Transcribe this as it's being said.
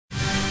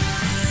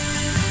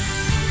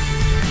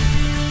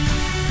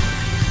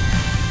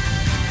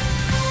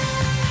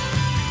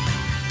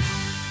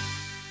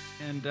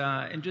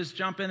and just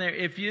jump in there.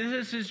 If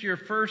this is your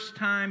first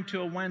time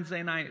to a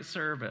Wednesday night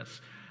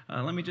service,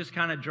 let me just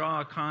kind of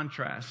draw a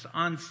contrast.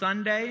 On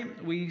Sunday,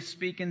 we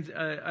speak in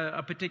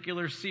a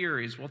particular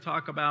series. We'll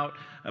talk about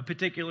a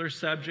particular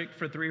subject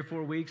for 3 or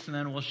 4 weeks, and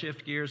then we'll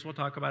shift gears. We'll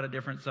talk about a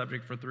different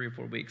subject for 3 or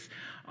 4 weeks.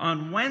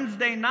 On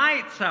Wednesday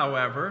nights,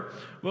 however,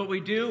 what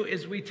we do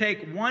is we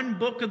take one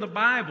book of the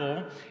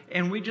Bible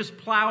and we just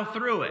plow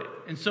through it.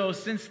 And so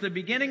since the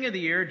beginning of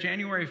the year,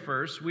 January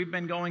 1st, we've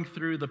been going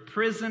through the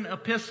prison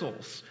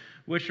epistles,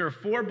 which are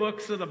 4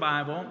 books of the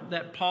Bible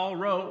that Paul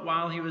wrote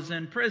while he was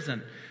in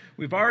prison.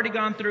 We've already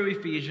gone through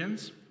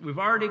Ephesians. We've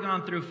already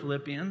gone through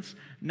Philippians.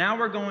 Now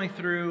we're going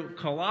through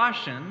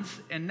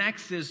Colossians, and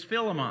next is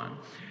Philemon.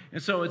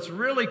 And so it's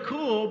really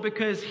cool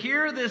because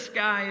here this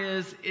guy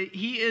is,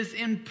 he is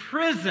in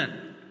prison,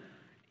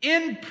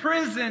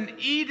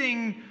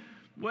 eating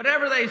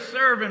whatever they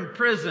serve in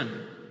prison.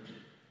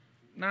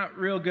 Not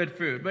real good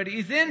food, but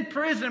he's in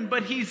prison,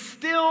 but he's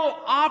still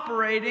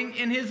operating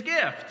in his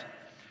gift.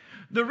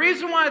 The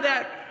reason why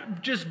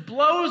that just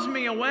blows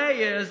me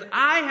away is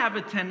I have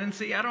a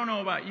tendency, I don't know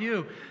about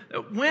you,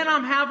 when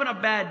I'm having a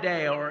bad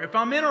day or if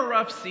I'm in a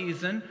rough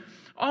season,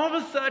 all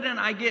of a sudden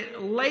I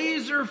get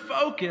laser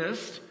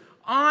focused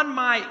on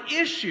my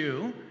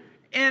issue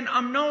and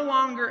I'm no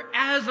longer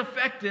as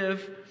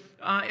effective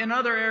in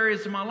other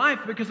areas of my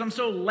life because I'm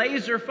so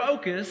laser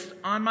focused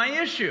on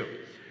my issue.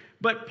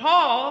 But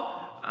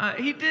Paul,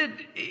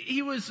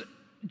 he was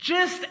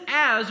just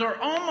as or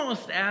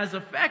almost as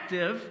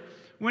effective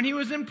when he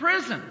was in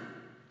prison.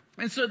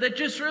 And so that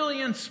just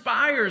really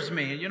inspires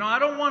me. You know, I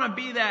don't want to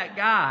be that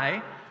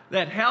guy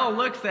that hell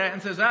looks at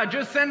and says,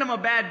 just send him a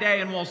bad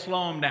day and we'll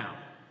slow him down.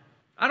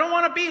 I don't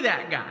want to be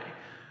that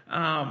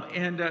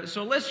guy.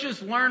 So let's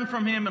just learn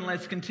from him and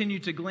let's continue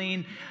to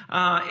glean.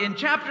 In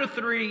chapter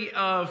 3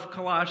 of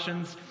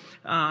Colossians,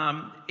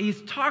 he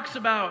talks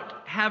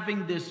about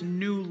having this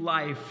new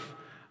life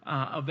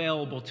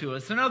available to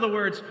us. In other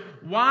words,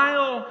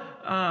 while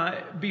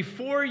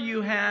before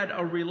you had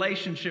a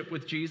relationship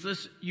with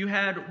Jesus, you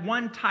had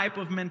one type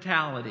of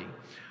mentality.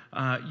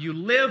 You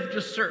lived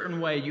a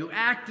certain way. You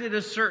acted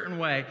a certain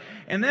way.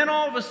 And then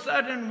all of a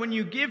sudden, when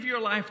you give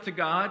your life to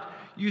God,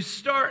 you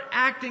start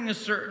acting a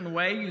certain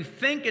way. You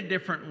think a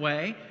different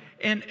way.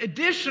 And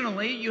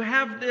additionally, you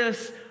have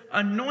this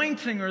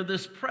anointing or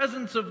this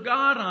presence of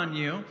God on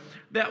you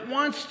that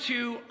wants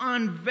to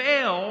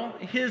unveil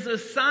his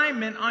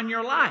assignment on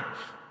your life,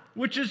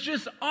 which is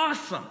just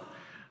awesome.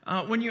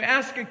 When you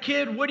ask a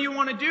kid, what do you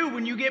want to do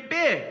when you get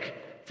big?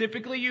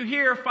 Typically you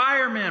hear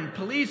fireman,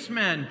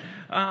 policeman,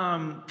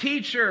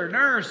 teacher,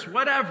 nurse,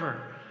 whatever.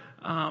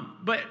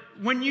 But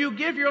when you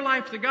give your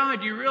life to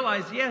God, you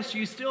realize, yes,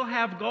 you still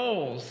have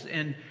goals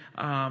and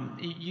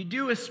you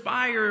do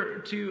aspire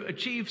to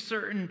achieve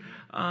certain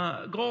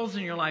goals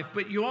in your life,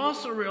 but you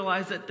also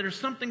realize that there's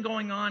something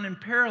going on in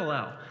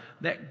parallel,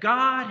 that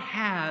God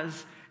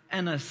has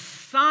an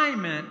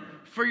assignment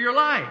for your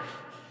life.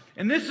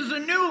 And this is a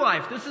new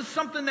life. This is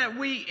something that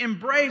we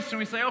embrace and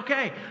we say,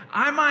 okay,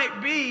 I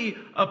might be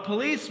a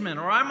policeman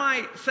or I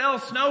might sell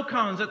snow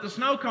cones at the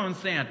snow cone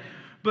stand,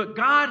 but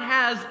God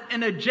has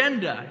an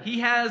agenda. He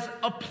has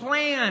a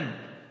plan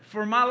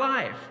for my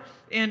life.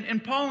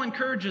 And Paul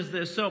encourages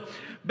this. So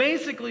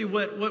basically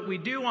what we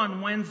do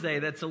on Wednesday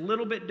that's a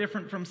little bit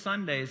different from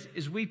Sundays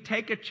is we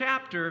take a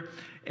chapter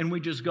and we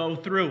just go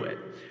through it.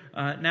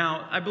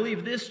 Now, I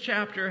believe this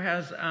chapter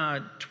has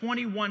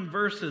 21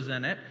 verses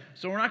in it,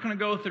 so we're not going to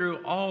go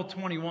through all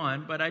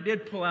 21, but I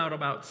did pull out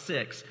about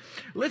 6.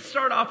 Let's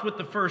start off with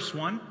the first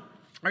one.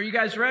 Are you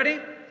guys ready?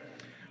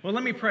 Well,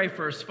 let me pray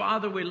first.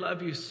 Father, we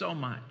love you so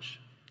much.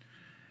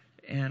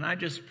 And I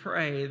just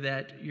pray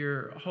that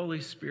your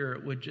Holy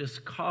Spirit would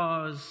just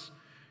cause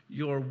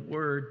your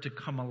word to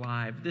come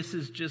alive. This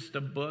is just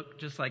a book,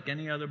 just like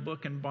any other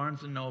book in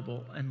Barnes &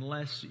 Noble,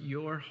 unless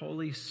your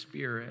Holy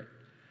Spirit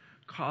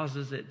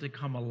causes it to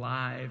come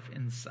alive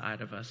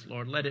inside of us.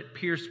 Lord, let it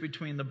pierce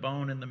between the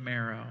bone and the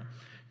marrow,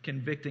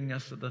 convicting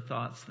us of the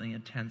thoughts and the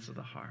intents of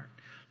the heart.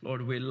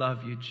 Lord, we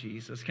love you,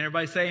 Jesus. Can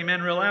everybody say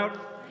amen real loud?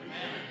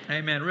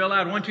 Amen. Amen. Real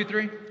loud. 1, 2,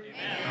 3. Amen.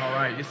 All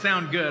right. You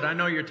sound good. I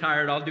know you're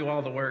tired. I'll do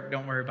all the work.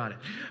 Don't worry about it.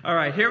 All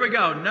right. Here we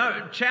go.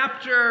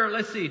 Chapter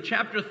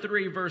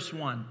 3, verse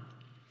 1.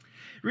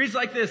 It reads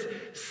like this.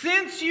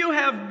 Since you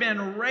have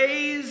been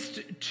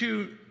raised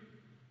to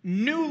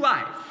new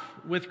life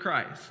with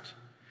Christ,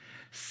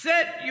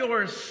 set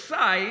your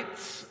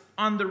sights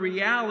on the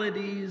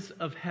realities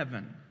of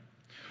heaven,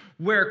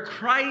 where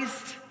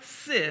Christ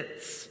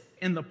sits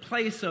in the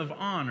place of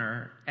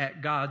honor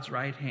at God's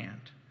right hand.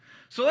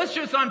 So let's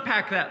just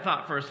unpack that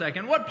thought for a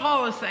second. What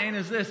Paul is saying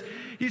is this.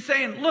 He's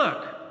saying,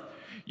 look,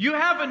 you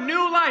have a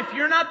new life.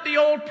 You're not the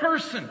old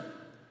person.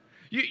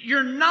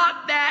 You're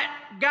not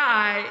that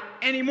guy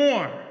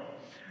anymore.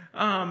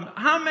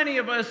 How many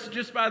of us,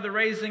 just by the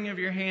raising of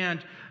your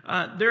hand,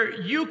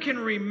 you can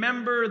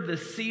remember the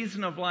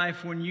season of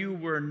life when you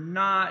were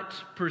not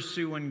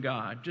pursuing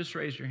God? Just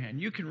raise your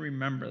hand. You can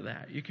remember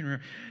that.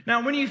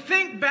 Now, when you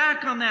think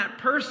back on that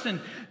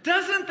person,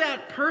 doesn't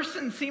that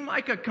person seem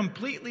like a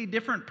completely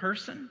different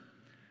person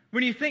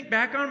When you think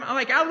back on,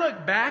 like I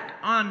look back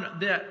on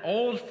that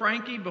old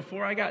Frankie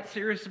before I got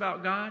serious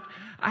about God.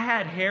 I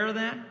had hair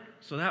then,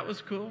 so that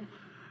was cool.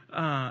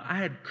 I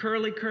had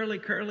curly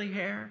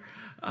hair.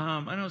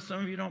 I know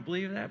some of you don't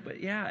believe that,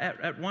 but yeah,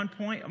 at one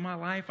point in my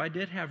life, I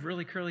did have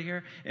really curly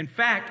hair. In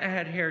fact, I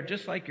had hair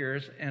just like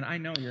yours, and I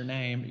know your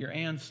name, your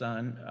Ann's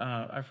son.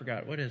 I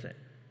forgot. What is it?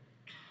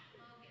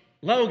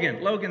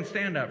 Logan. Logan,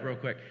 stand up real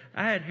quick.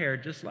 I had hair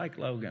just like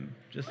Logan.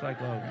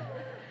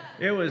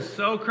 It was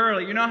so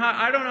curly. You know how,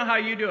 I don't know how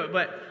you do it,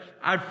 but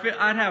I'd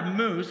have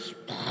mousse.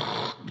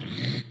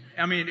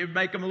 I mean, it'd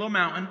make them a little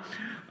mountain.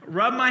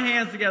 Rub my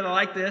hands together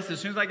like this as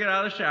soon as I get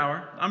out of the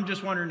shower. I'm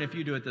just wondering if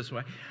you do it this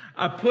way.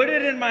 I put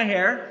it in my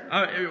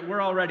hair.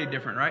 We're already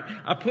different, right?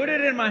 I put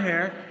it in my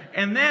hair,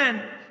 and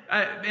then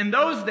in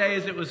those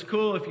days, it was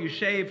cool if you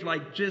shaved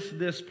like just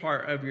this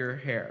part of your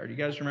hair. Do you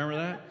guys remember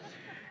that?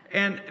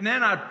 And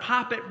then I'd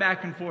pop it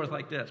back and forth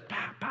like this.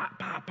 Pop, pop,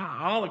 pop,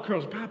 pop. All the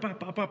curls. Pop, pop,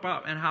 pop, pop,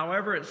 pop. And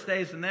however it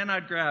stays. And then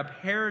I'd grab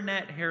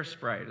hairnet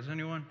hairspray. Does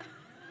anyone?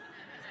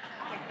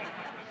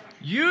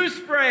 You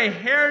spray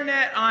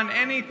hairnet on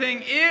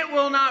anything, it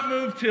will not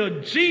move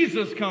till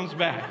Jesus comes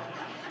back.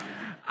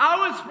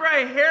 I would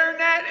spray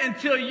hairnet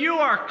until you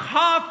are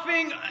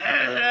coughing.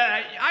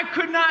 I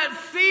could not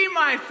see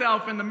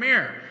myself in the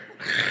mirror.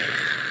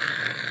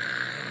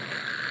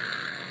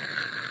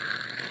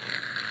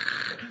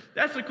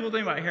 That's the cool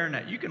thing about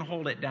hairnet. You can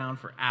hold it down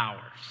for hours.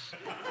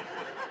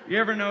 You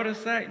ever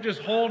notice that?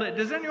 Just hold it.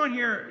 Does anyone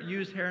here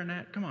use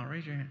hairnet? Come on,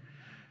 raise your hand.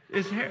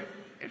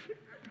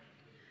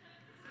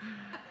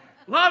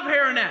 Love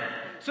hairnet.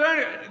 So,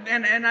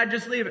 and I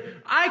just leave it.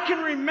 I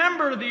can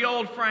remember the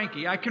old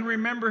Frankie. I can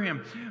remember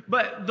him.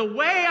 But the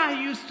way I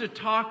used to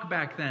talk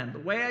back then, the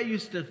way I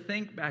used to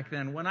think back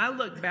then, when I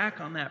look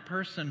back on that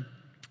person,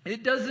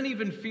 it doesn't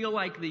even feel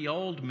like the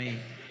old me.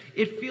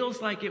 It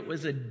feels like it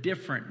was a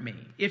different me.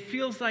 It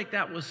feels like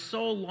that was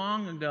so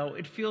long ago.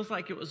 It feels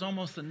like it was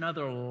almost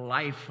another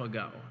life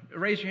ago.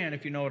 Raise your hand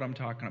if you know what I'm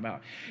talking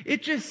about.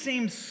 It just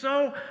seems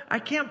so, I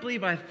can't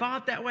believe I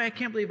thought that way. I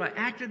can't believe I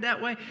acted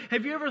that way.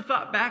 Have you ever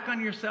thought back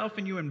on yourself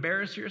and you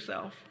embarrass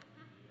yourself?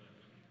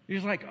 You're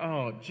just like,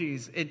 oh,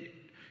 geez.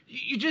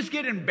 You just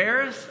get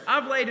embarrassed.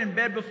 I've laid in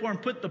bed before and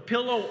put the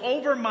pillow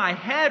over my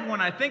head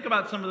when I think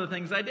about some of the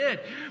things I did.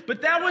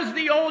 But that was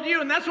the old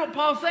you, and that's what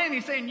Paul's saying.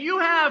 He's saying, you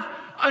have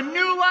a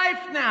new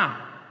life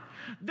now.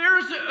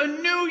 There's a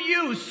new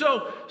you.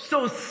 So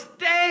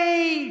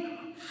stay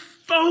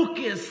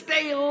focused.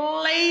 Stay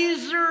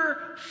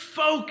laser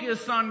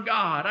focused on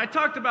God. I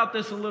talked about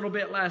this a little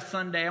bit last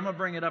Sunday. I'm going to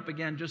bring it up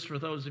again just for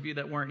those of you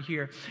that weren't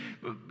here.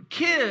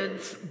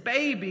 Kids,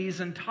 babies,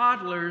 and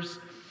toddlers,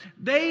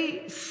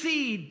 they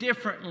see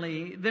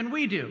differently than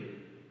we do.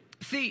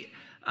 See,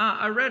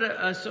 I read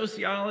a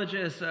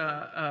sociologist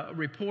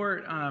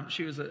report.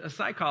 She was a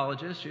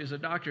psychologist. She was a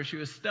doctor. She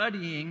was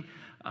studying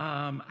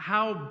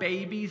how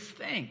babies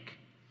think.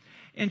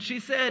 And she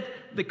said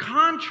the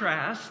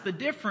contrast, the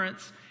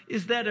difference,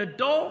 is that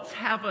adults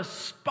have a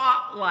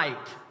spotlight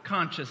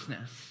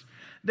consciousness.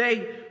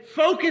 They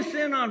focus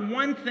in on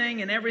one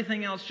thing and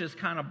everything else just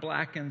kind of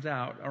blackens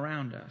out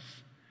around us.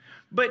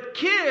 But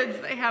kids,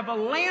 they have a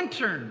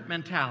lantern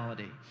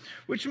mentality,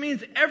 which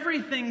means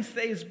everything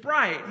stays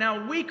bright.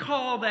 Now, we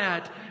call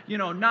that,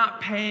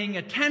 not paying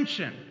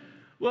attention.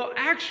 Well,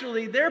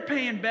 actually, they're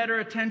paying better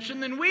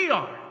attention than we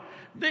are.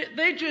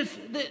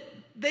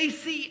 They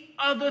see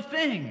other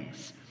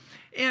things.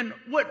 And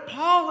what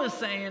Paul is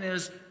saying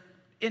is,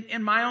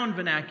 in my own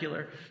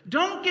vernacular,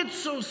 don't get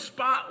so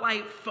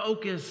spotlight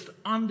focused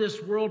on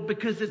this world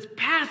because it's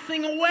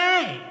passing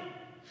away.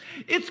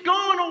 It's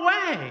going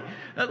away.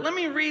 Let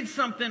me read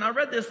something. I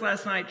read this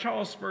last night.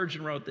 Charles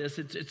Spurgeon wrote this.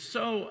 It's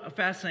so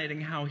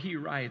fascinating how he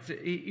writes.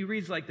 He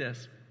reads like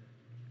this.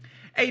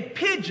 A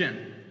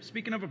pigeon,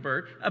 speaking of a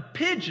bird, a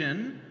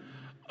pigeon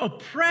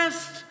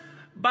oppressed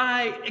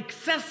by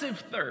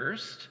excessive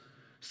thirst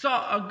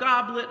saw a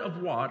goblet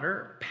of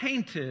water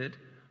painted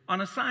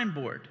on a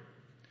signboard.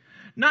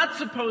 Not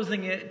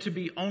supposing it to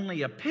be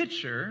only a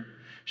pitcher,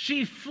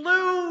 she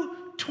flew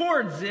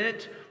towards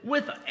it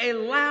with a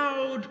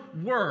loud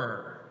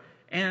whir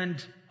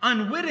and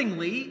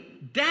unwittingly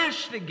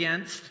dashed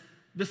against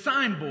the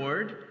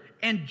signboard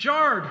and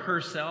jarred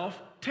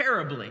herself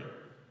terribly.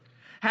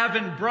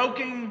 Having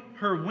broken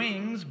her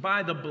wings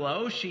by the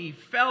blow, she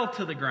fell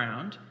to the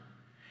ground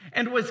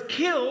and was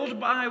killed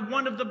by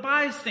one of the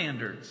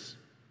bystanders.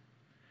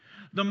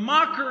 The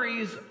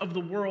mockeries of the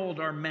world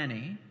are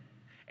many,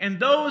 and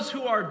those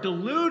who are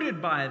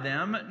deluded by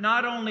them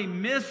not only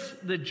miss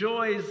the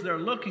joys they're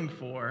looking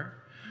for,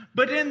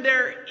 but in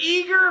their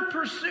eager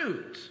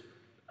pursuit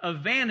of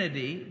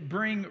vanity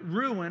bring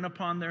ruin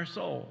upon their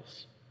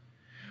souls.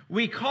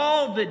 We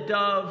call the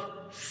dove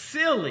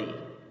silly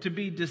to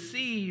be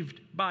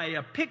deceived by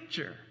a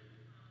picture,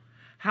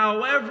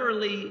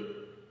 however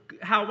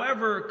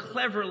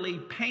cleverly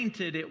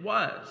painted it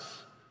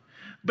was.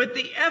 But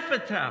the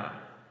epitaph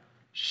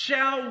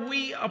shall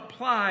we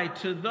apply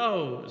to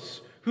those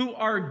who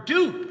are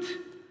duped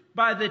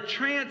by the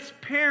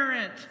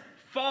transparent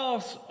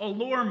false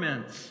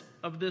allurements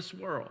of this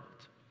world.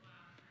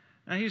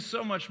 Now, he's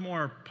so much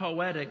more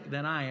poetic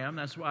than I am.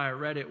 That's why I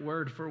read it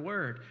word for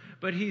word.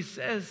 But he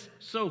says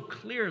so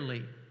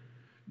clearly,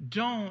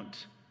 don't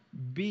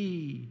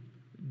be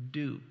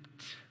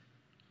duped.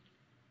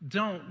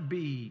 Don't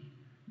be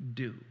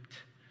duped.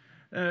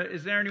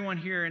 Is there anyone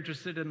here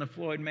interested in the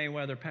Floyd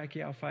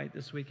Mayweather-Pacquiao fight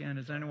this weekend?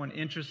 Is anyone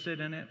interested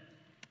in it?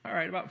 All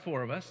right, about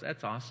 4 of us.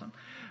 That's awesome.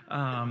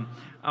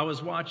 I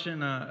was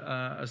watching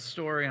a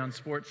story on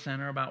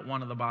SportsCenter about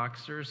one of the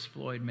boxers,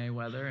 Floyd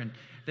Mayweather, and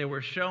they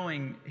were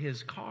showing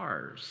his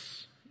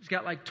cars. He's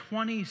got like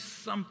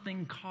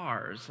 20-something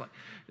cars, like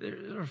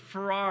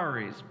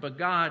Ferraris,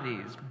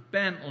 Bugattis,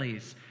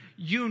 Bentleys,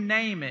 you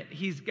name it,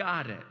 he's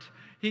got it.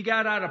 He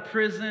got out of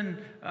prison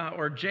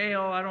or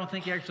jail. I don't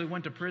think he actually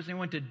went to prison. He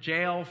went to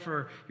jail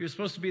he was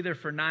supposed to be there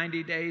for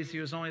 90 days. He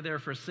was only there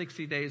for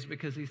 60 days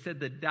because he said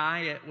the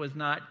diet was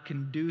not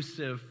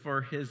conducive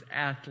for his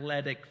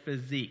athletic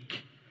physique.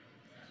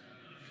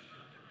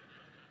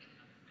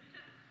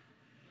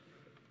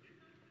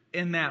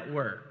 And that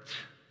worked.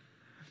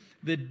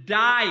 The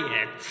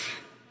diet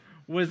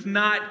was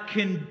not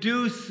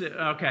conducive.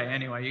 Okay,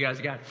 anyway, you guys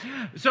got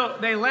it. So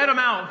they let him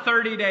out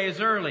 30 days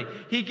early.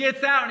 He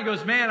gets out and he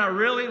goes, man, I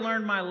really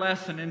learned my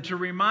lesson. And to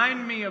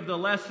remind me of the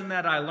lesson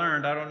that I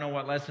learned, I don't know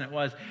what lesson it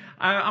was,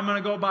 I'm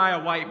going to go buy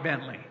a white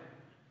Bentley.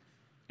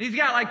 He's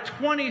got like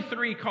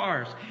 23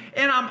 cars.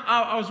 And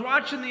I was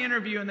watching the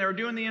interview, and they were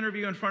doing the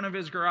interview in front of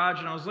his garage,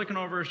 and I was looking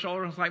over his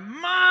shoulder, and I was like,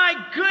 my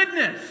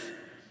goodness!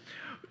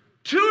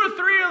 2 or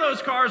 3 of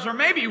those cars, or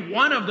maybe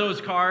one of those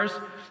cars,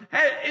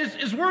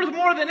 is worth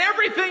more than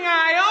everything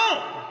I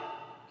own.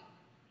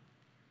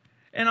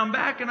 And I'm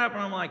backing up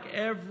and I'm like,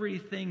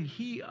 everything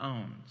he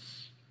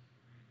owns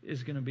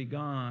is going to be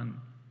gone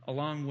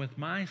along with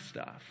my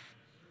stuff.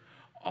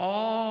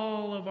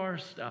 All of our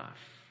stuff.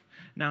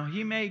 Now,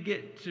 he may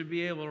get to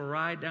be able to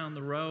ride down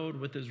the road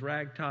with his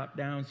rag top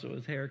down so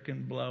his hair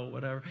can blow,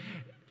 whatever,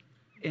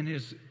 in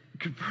his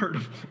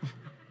convertible.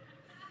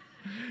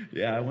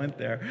 Yeah, I went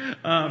there.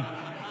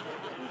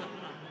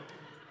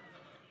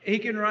 He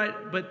can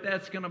ride, but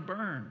that's going to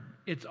burn.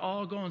 It's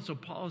all going. So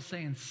Paul is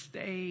saying,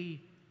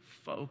 stay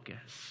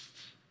focused.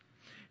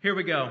 Here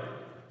we go.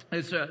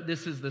 This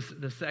is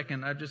the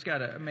second. I've just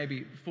got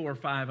maybe 4 or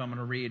 5 I'm going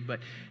to read. But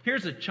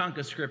here's a chunk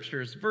of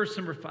scriptures. Verse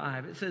number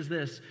 5. It says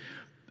this.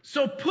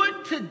 So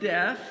put to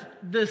death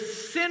the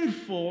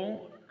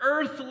sinful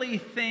earthly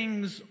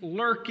things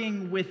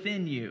lurking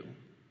within you.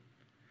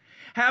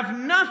 Have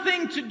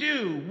nothing to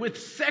do with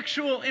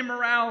sexual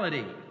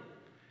immorality.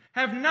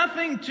 Have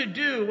nothing to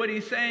do, what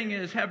he's saying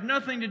is, have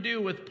nothing to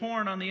do with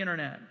porn on the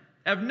internet.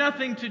 Have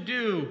nothing to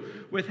do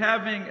with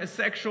having a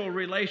sexual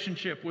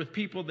relationship with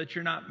people that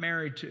you're not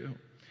married to.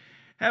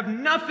 Have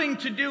nothing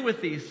to do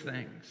with these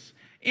things.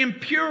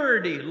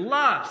 Impurity,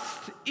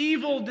 lust,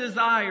 evil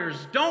desires.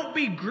 Don't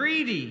be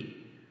greedy.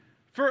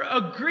 For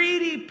a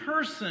greedy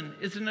person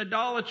is an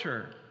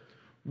idolater,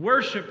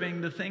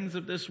 worshiping the things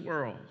of this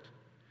world.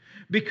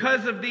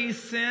 Because of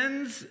these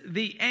sins,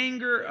 the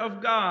anger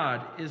of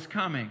God is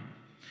coming.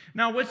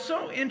 Now, what's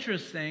so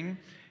interesting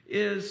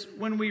is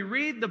when we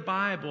read the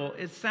Bible,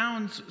 it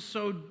sounds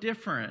so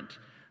different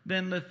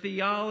than the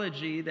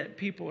theology that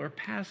people are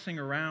passing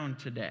around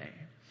today.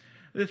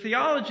 The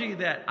theology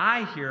that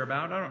I hear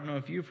about, I don't know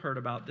if you've heard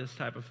about this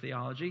type of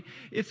theology,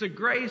 it's a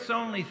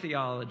grace-only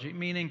theology,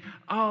 meaning,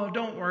 oh,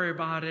 don't worry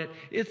about it,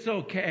 it's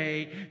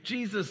okay,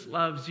 Jesus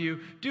loves you,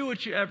 do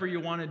whatever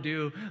you want to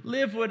do,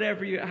 live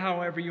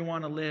however you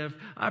want to live,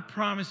 I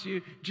promise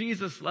you,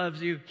 Jesus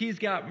loves you, He's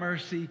got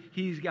mercy,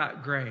 He's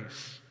got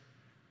grace.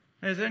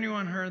 Has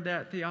anyone heard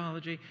that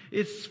theology?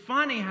 It's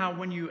funny how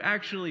when you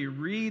actually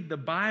read the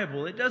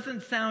Bible, it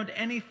doesn't sound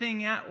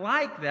anything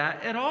like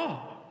that at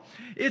all.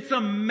 It's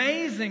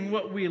amazing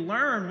what we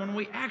learn when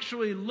we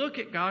actually look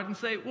at God and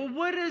say, well,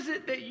 what is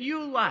it that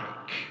you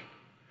like?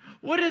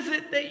 What is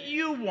it that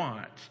you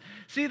want?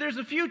 See, there's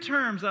a few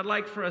terms I'd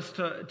like for us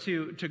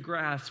to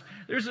grasp.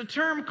 There's a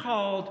term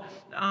called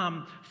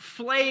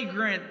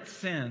flagrant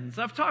sins.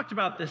 I've talked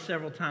about this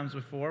several times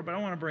before, but I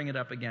want to bring it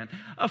up again.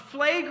 A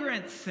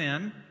flagrant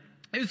sin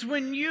is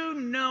when you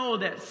know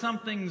that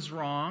something's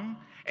wrong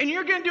and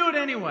you're going to do it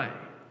anyway.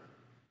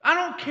 I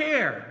don't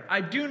care. I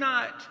do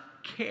not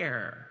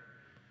care.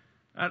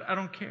 I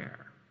don't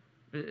care.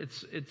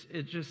 It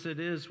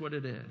is what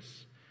it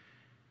is.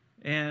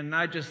 And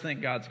I just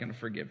think God's going to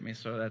forgive me,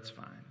 so that's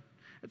fine.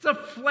 It's a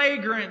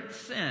flagrant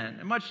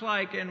sin. Much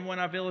like when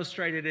I've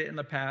illustrated it in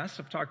the past,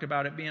 I've talked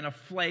about it being a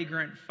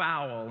flagrant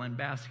foul in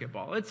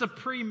basketball. It's a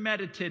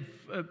premeditated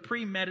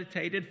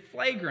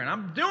flagrant.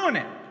 I'm doing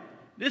it.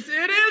 It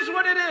is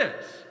what it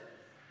is.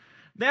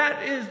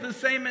 That is the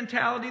same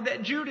mentality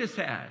that Judas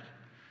had.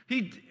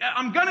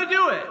 I'm going to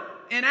do it.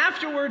 And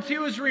afterwards, he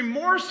was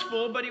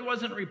remorseful, but he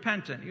wasn't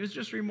repentant. He was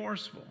just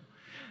remorseful.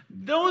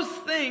 Those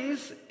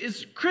things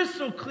is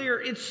crystal clear.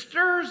 It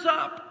stirs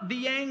up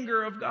the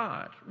anger of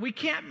God. We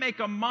can't make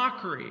a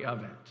mockery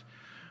of it.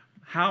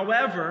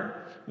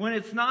 However, when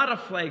it's not a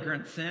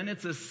flagrant sin,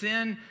 it's a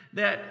sin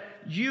that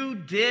you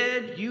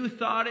did, you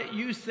thought it,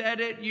 you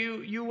said it,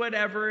 you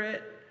whatever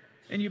it,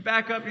 and you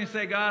back up and you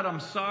say, God, I'm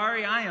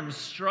sorry. I am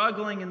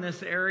struggling in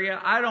this area.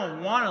 I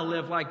don't want to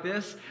live like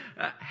this.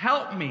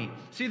 Help me.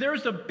 See,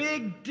 there's a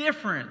big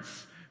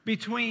difference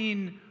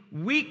between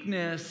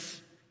weakness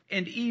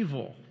and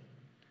evil.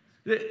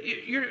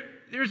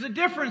 There's a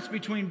difference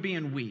between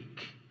being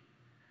weak.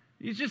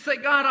 You just say,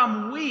 God,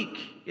 I'm weak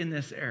in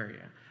this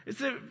area. It's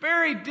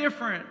very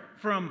different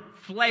from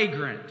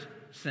flagrant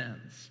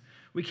sins.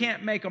 We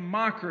can't make a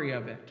mockery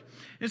of it.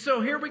 And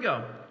so here we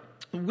go.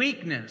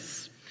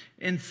 Weakness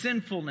and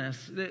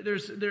sinfulness.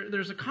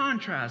 There's a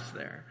contrast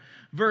there.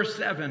 Verse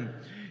 7.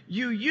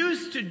 You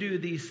used to do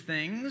these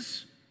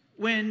things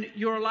when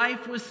your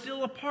life was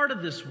still a part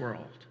of this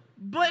world.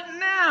 But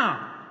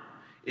now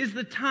is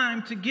the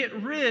time to get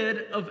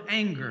rid of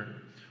anger,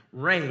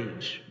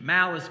 rage,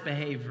 malice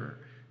behavior,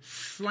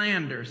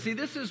 slander. See,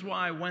 this is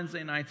why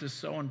Wednesday nights is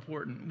so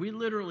important. We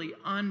literally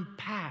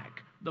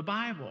unpack the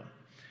Bible.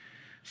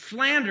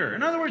 Slander.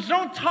 In other words,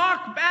 don't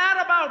talk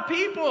bad about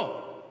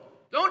people.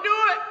 Don't do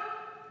it.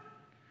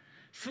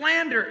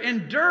 Slander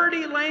and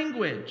dirty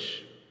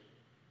language.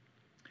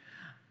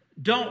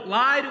 Don't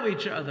lie to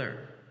each other,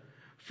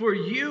 for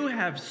you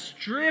have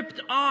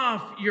stripped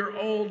off your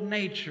old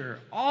nature,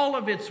 all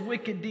of its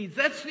wicked deeds.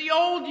 That's the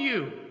old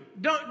you.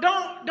 Don't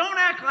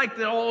act like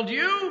the old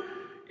you.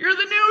 You're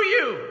the new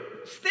you.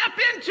 Step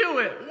into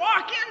it.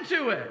 Walk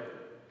into it.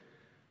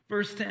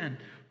 Verse 10.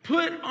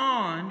 Put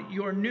on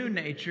your new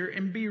nature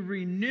and be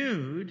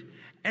renewed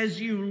as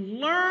you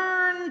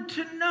learn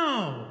to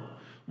know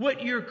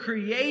what your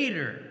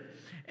Creator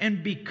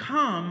and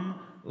become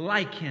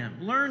like Him.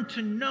 Learn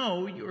to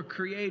know your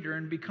Creator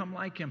and become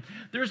like Him.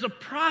 There's a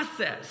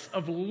process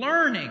of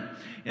learning.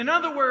 In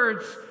other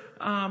words,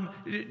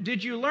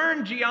 did you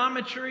learn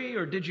geometry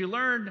or did you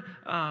learn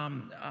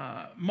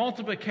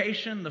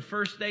multiplication the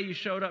first day you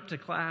showed up to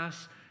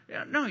class?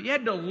 No, you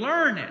had to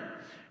learn it.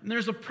 And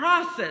there's a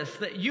process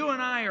that you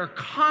and I are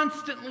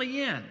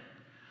constantly in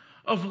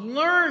of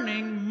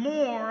learning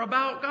more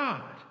about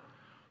God.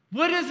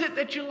 What is it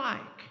that you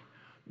like?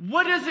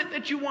 What is it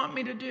that you want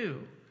me to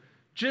do?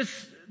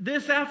 Just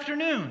this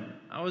afternoon,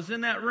 I was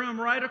in that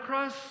room right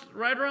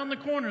around the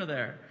corner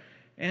there,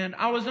 and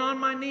I was on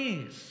my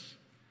knees,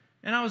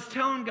 and I was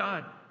telling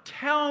God,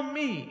 tell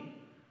me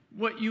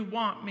what you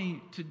want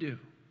me to do.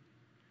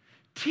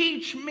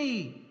 Teach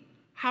me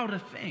how to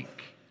think.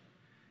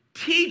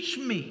 Teach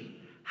me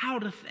how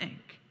to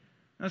think.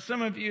 Now,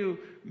 some of you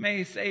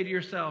may say to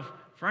yourself,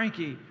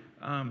 Frankie,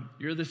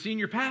 you're the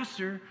senior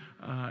pastor.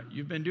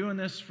 You've been doing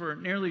this for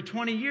nearly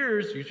 20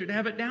 years. You should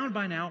have it down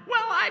by now.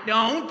 Well, I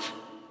don't.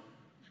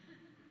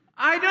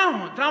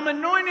 I'm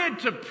anointed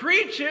to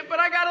preach it, but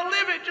I got to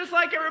live it just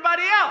like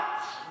everybody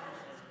else.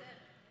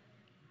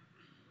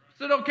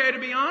 Is it okay to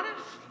be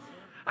honest?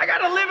 I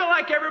got to live it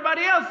like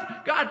everybody else.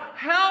 God,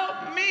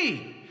 help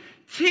me.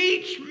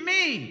 Teach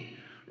me.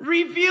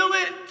 Reveal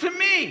it to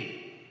me.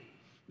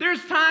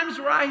 There's times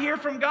where I hear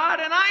from God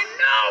and I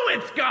know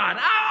it's God.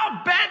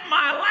 I'll bet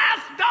my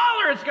last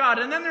dollar it's God.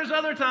 And then there's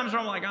other times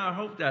where I'm like, I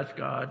hope that's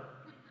God.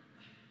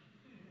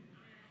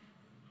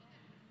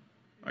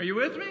 Are you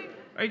with me?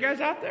 Are you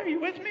guys out there? Are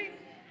you with me?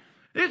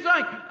 It's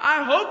like,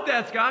 I hope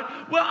that's God.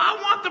 Well, I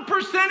want the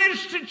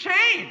percentage to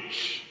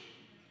change.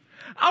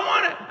 I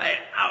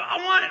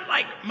want it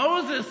like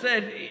Moses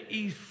said,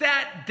 he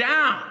sat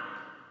down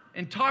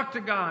and talked to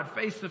God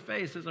face to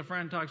face as a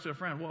friend talks to a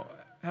friend. Well,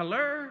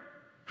 hello?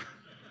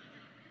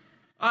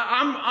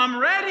 I'm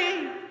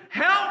ready.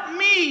 Help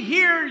me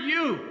hear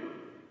you.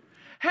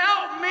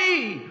 Help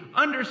me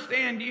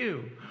understand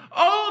you.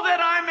 Oh, that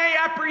I may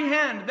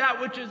apprehend that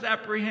which has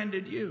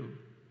apprehended you.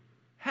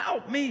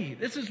 Help me.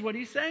 This is what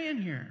he's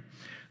saying here.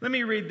 Let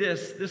me read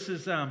this. This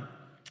is,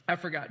 I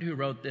forgot who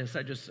wrote this.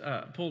 I just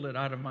pulled it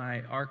out of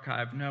my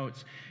archive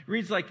notes. It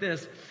reads like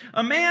this.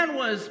 A man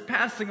was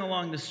passing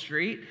along the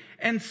street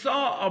and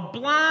saw a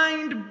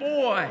blind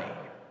boy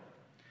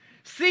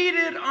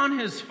seated on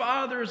his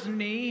father's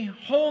knee,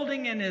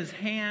 holding in his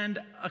hand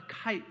a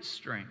kite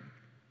string.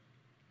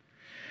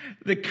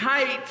 The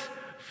kite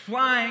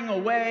flying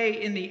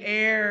away in the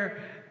air,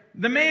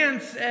 the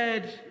man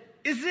said,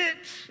 "Is it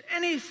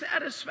any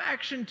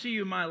satisfaction to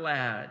you, my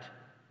lad,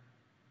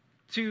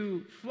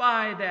 to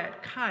fly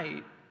that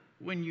kite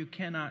when you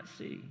cannot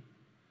see?"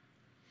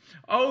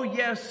 "Oh,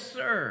 yes,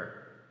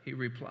 sir," he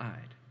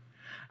replied.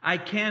 "I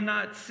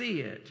cannot see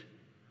it,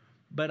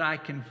 but I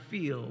can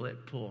feel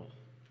it pull."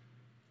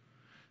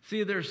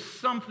 See, there's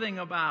something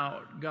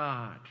about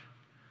God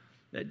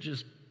that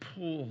just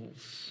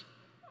pulls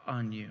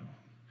on you.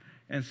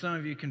 And some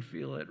of you can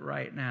feel it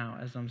right now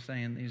as I'm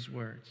saying these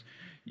words.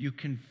 You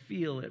can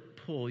feel it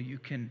pull. You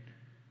can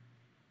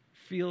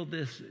feel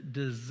this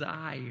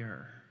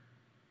desire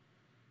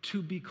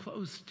to be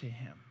close to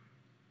Him.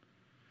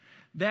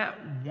 That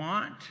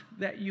want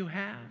that you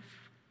have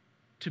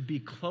to be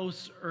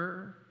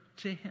closer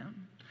to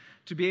Him,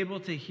 to be able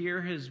to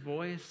hear His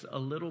voice a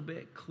little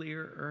bit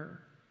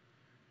clearer,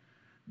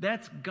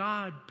 that's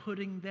God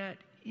putting that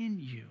in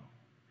you.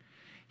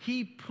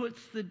 He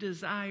puts the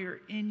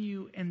desire in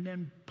you and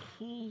then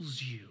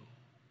pulls you.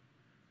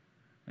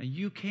 And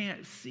you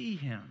can't see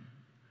Him,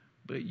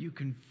 but you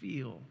can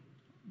feel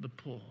the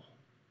pull.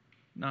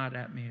 Nod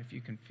at me if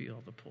you can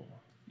feel the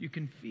pull. You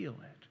can feel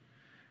it.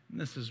 And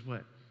this is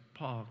what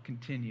Paul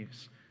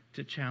continues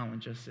to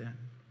challenge us in.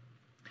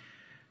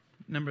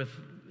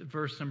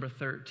 Verse number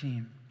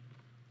 13.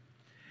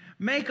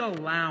 Make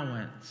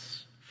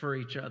allowance for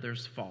each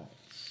other's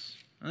faults.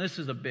 And this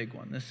is a big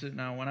one. When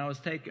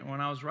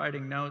I was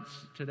writing notes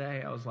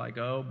today, I was like,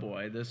 oh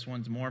boy, this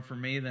one's more for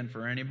me than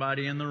for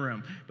anybody in the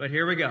room. But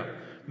here we go.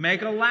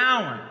 Make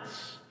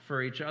allowance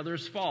for each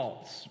other's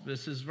faults.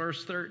 This is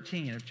verse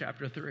 13 of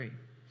chapter 3.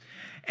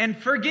 And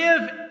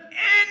forgive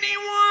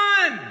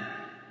anyone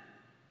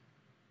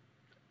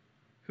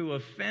who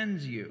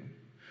offends you.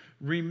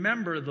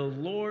 Remember, the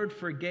Lord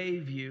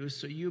forgave you,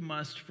 so you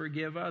must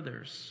forgive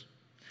others.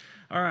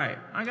 All right,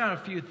 I got a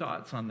few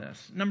thoughts on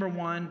this. Number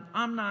one,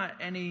 I'm not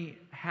any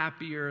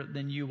happier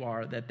than you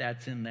are that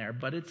that's in there,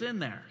 but it's in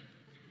there.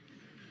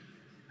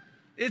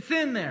 It's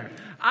in there.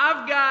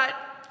 I've got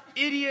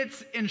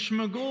idiots and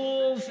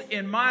schmagools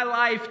in my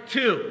life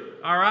too,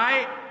 all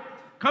right?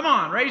 Come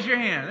on, raise your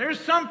hand. There's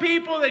some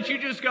people that you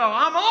just go,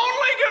 I'm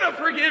only going to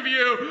forgive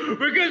you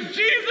because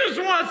Jesus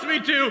wants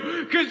me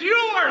to, because you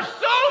are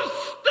so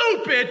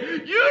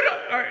stupid.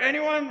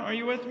 Are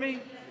you with me?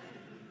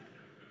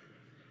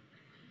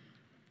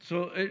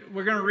 So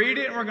we're going to read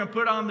it and we're going to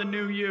put on the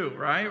new you,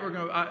 right?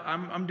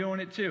 I'm doing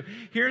it too.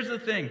 Here's the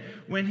thing.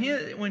 When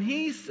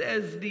he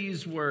says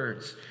these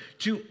words,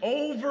 to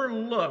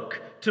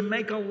overlook, to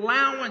make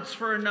allowance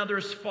for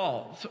another's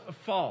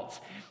faults,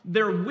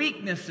 their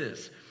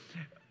weaknesses,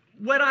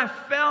 what I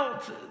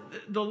felt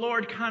the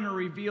Lord kind of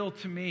revealed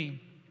to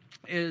me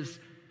is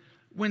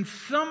when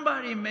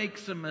somebody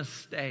makes a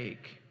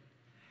mistake,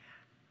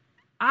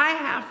 I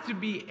have to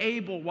be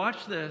able,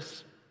 watch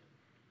this,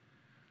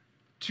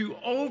 to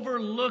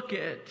overlook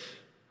it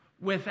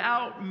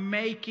without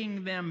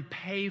making them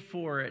pay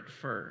for it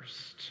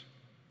first.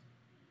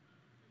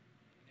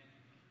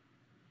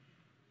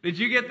 Did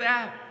you get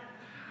that?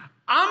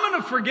 I'm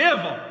going to forgive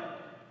him,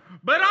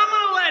 but I'm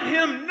going to let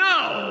him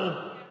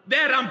know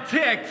that I'm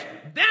ticked,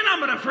 then I'm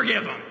going to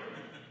forgive him.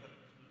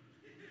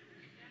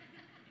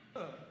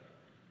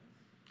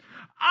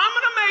 I'm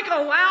going to make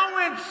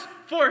allowance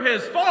for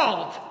his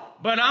fault,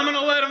 but I'm going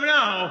to let him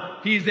know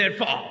he's at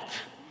fault.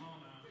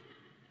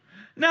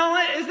 Now,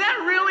 is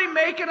that really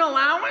making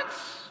allowance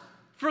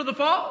for the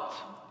fault?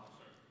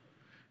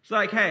 It's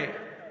like, hey,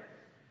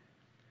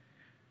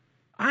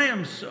 I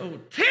am so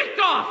ticked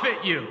off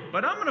at you,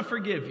 but I'm going to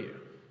forgive you.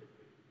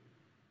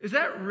 Is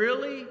that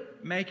really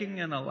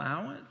making an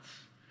allowance?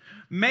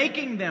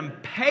 Making them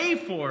pay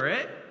for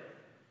it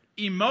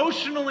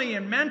emotionally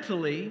and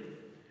mentally,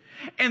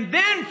 and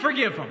then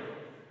forgive them.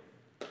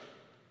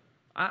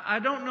 I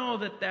don't know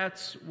that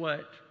that's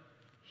what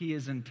he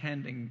is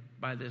intending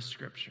by this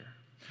scripture.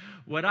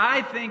 What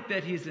I think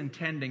that he's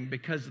intending,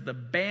 because of the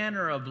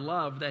banner of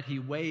love that he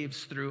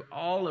waves through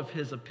all of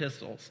his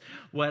epistles,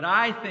 what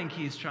I think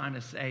he's trying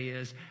to say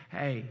is,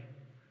 hey,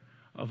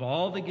 of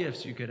all the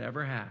gifts you could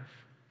ever have,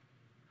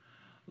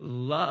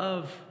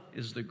 love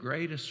is the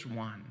greatest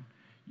one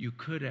you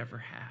could ever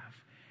have.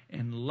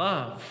 And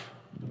love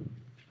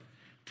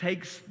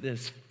takes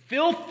this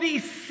filthy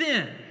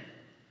sin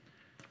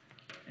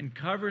and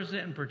covers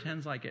it and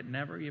pretends like it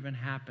never even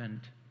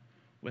happened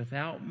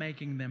without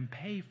making them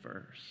pay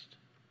first.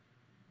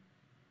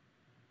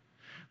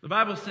 The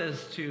Bible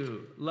says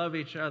to love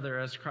each other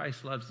as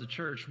Christ loves the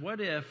church. What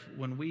if,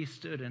 when we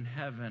stood in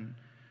heaven,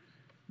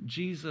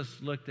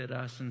 Jesus looked at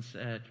us and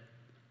said,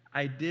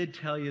 I did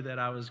tell you that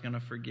I was going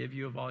to forgive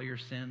you of all your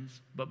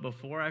sins, but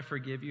before I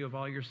forgive you of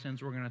all your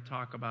sins, we're going to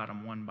talk about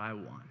them one by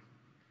one.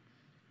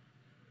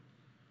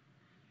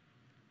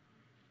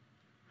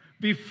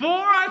 Before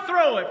I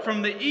throw it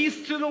from the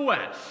east to the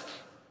west,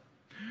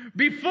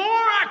 before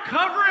I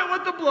cover it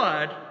with the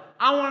blood,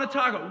 I want to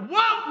talk about,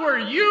 what were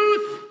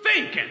you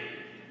thinking?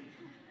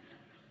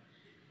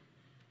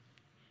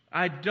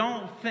 I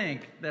don't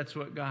think that's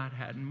what God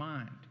had in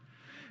mind.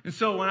 And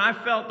so when I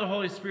felt the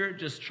Holy Spirit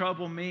just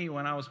trouble me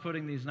when I was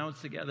putting these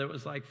notes together, it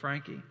was like,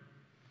 Frankie,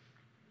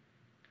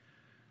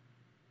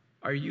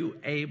 are you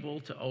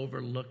able to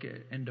overlook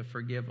it and to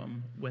forgive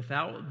them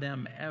without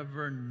them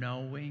ever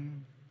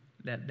knowing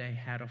that they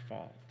had a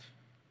fault?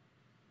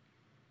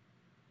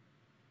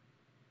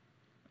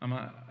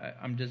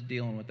 I'm just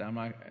dealing with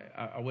that.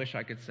 I wish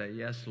I could say,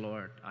 yes,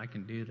 Lord, I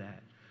can do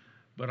that.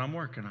 But I'm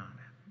working on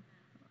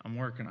it. I'm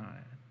working on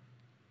it.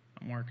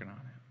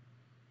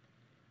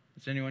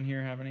 Does anyone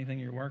here have anything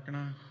you're working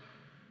on?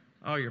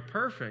 Oh, you're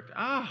perfect.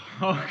 Oh,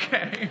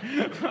 okay.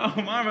 Oh,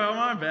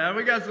 my bad.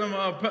 We got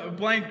some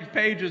blank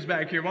pages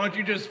back here. Why don't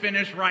you just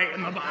finish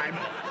writing the Bible?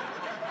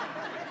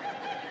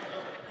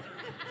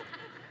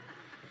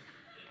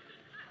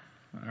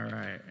 All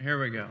right,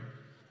 here we go.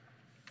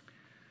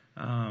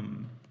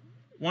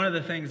 One of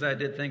the things I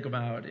did think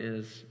about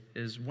is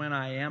when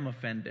I am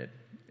offended.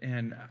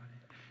 And,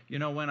 you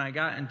know, when I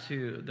got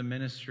into the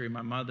ministry,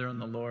 my mother in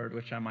the Lord,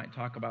 which I might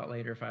talk about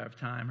later if I have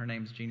time, her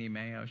name's Jeannie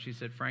Mayo, she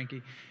said,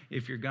 Frankie,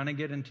 if you're going to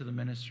get into the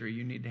ministry,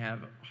 you need to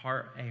have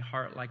a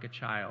heart like a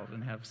child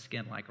and have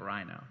skin like a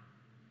rhino.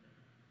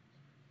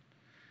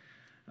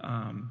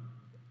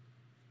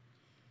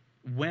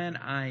 when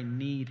I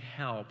need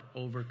help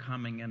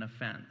overcoming an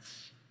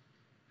offense,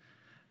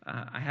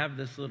 I have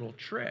this little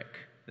trick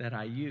that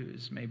I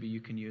use. Maybe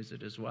you can use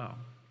it as well.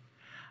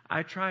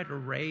 I try to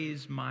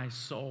raise my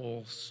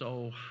soul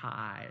so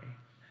high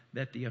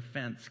that the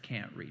offense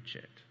can't reach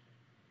it.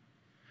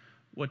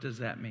 What does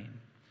that mean?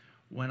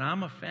 When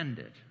I'm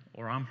offended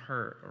or I'm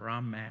hurt or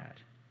I'm mad,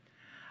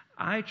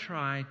 I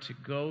try to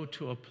go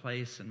to a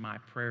place in my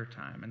prayer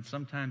time, and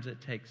sometimes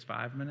it takes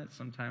 5 minutes,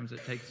 sometimes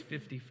it takes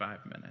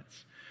 55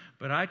 minutes.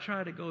 But I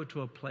try to go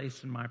to a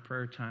place in my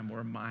prayer time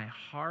where my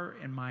heart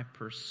and my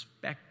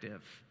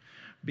perspective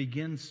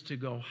begins to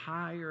go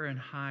higher and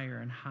higher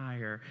and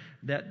higher,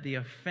 that the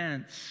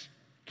offense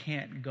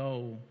can't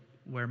go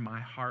where my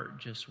heart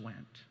just went.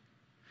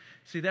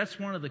 See, that's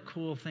one of the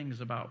cool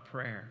things about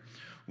prayer.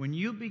 When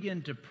you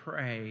begin to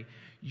pray,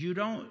 you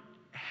don't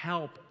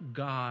help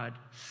God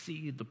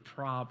see the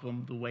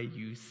problem the way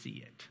you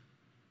see it.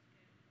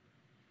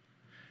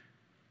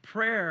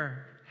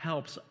 Prayer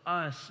helps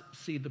us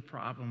see the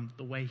problem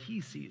the way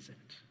He sees it.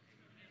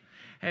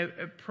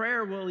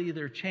 Prayer will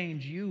either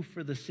change you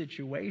for the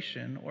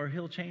situation or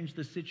He'll change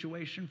the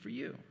situation for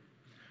you.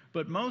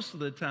 But most of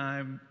the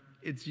time,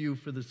 it's you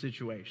for the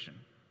situation.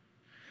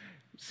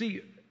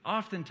 See,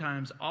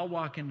 oftentimes I'll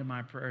walk into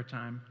my prayer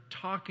time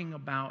talking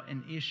about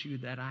an issue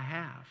that I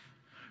have.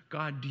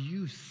 God, do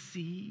you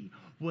see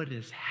what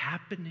is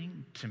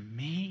happening to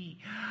me?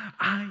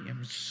 I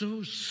am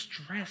so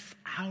stressed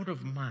out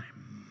of my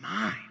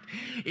mind.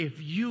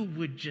 If you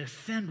would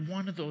just send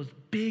one of those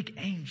big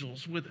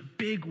angels with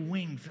big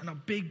wings and a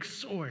big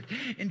sword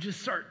and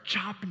just start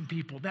chopping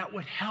people, that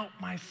would help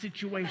my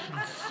situation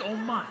so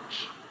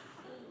much.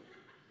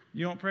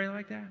 You don't pray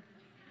like that?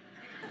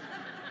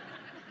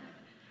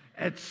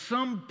 At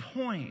some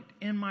point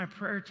in my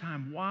prayer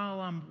time,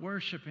 while I'm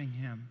worshiping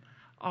Him,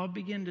 I'll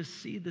begin to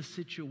see the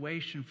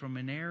situation from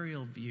an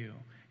aerial view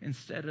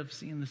instead of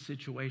seeing the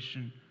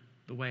situation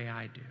the way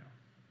I do.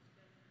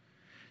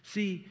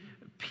 See,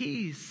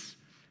 peace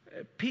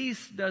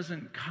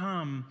doesn't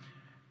come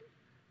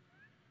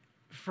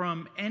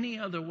from any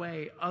other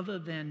way other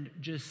than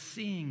just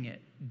seeing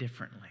it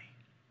differently.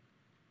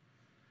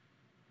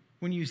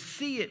 When you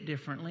see it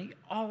differently,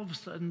 all of a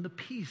sudden the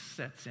peace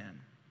sets in.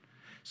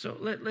 So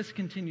let's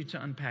continue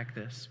to unpack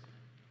this.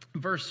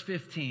 Verse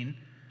 15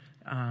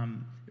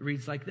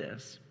 reads like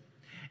this.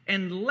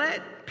 And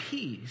let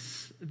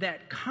peace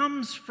that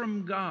comes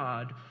from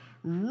God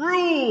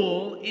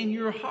rule in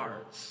your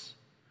hearts.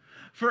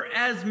 For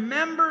as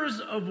members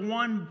of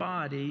one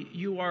body,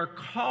 you are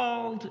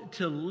called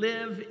to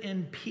live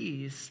in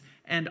peace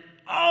and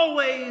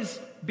always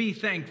be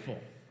thankful.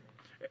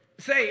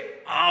 Say,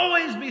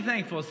 always be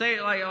thankful. Say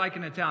it like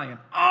an Italian.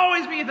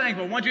 Always be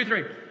thankful. 1, 2,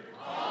 3.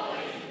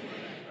 Always be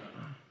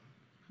thankful.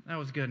 That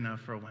was good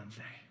enough for a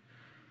Wednesday.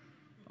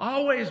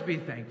 Always be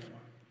thankful.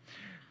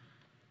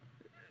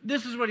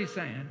 This is what he's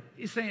saying.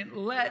 He's saying,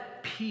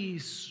 let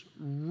peace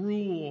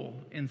rule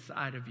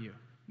inside of you.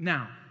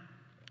 Now,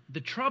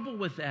 the trouble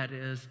with that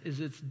is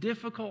it's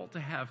difficult to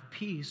have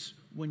peace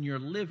when you're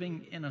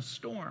living in a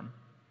storm.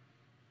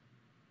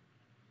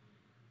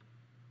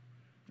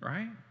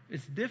 Right?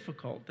 It's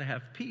difficult to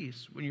have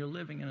peace when you're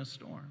living in a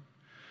storm.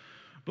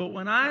 But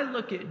when I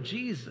look at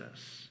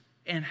Jesus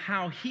and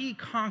how He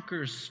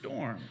conquers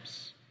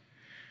storms,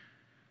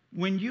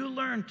 when you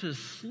learn to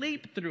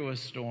sleep through a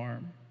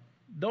storm,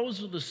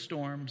 those are the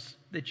storms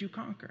that you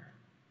conquer.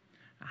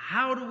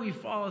 How do we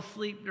fall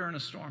asleep during a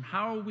storm?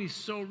 How are we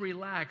so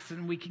relaxed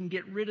and we can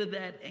get rid of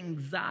that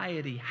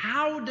anxiety?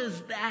 How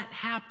does that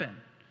happen?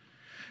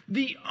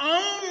 The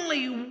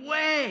only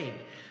way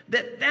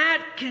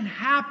that can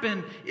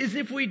happen is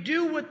if we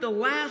do what the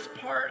last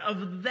part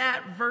of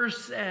that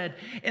verse said,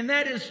 and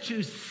that is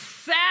to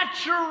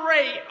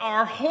saturate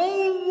our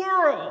whole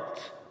world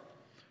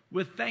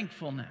with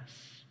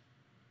thankfulness.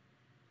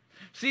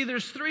 See,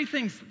 there's 3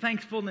 things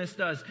thankfulness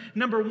does.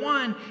 Number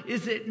 1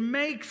 is it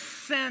makes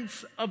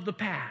sense of the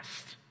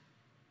past.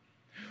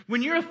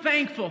 When you're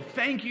thankful,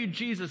 thank you,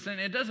 Jesus, and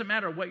it doesn't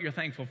matter what you're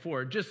thankful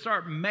for. Just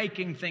start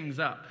making things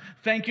up.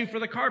 Thank you for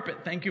the carpet.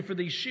 Thank you for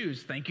these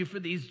shoes. Thank you for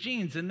these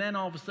jeans. And then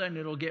all of a sudden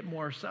it'll get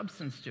more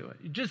substance to it.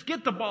 You just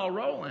get the ball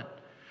rolling.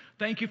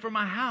 Thank you for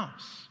my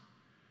house.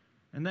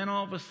 And then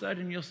all of a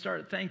sudden you'll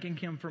start thanking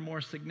Him for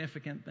more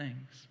significant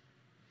things.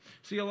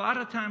 See, a lot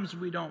of times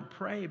we don't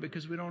pray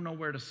because we don't know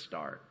where to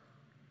start.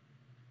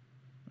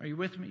 Are you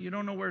with me? You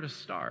don't know where to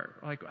start.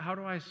 Like, how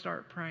do I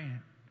start praying?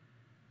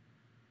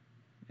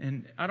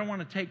 And I don't want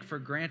to take for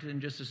granted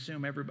and just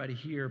assume everybody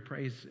here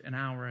prays an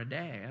hour a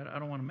day. I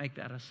don't want to make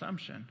that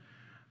assumption.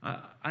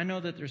 I know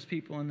that there's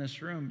people in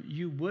this room,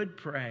 you would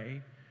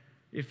pray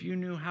if you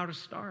knew how to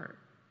start.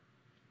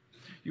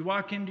 You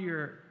walk into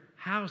your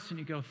house and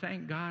you go,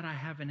 thank God I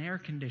have an air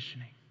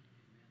conditioning.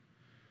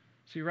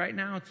 See, right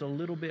now it's a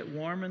little bit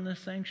warm in this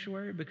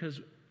sanctuary because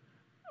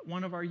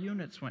one of our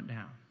units went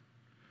down.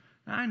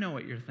 Now, I know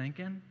what you're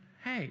thinking.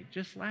 Hey,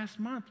 just last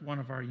month one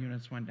of our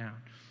units went down.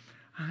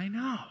 I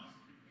know.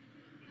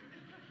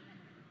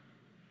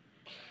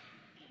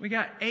 We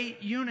got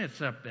 8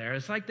 units up there.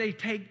 It's like they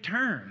take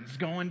turns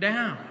going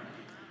down.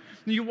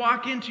 You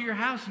walk into your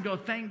house and go,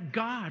 thank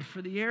God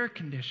for the air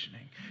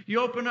conditioning.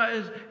 You open up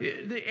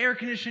the air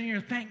conditioning,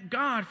 you thank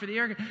God for the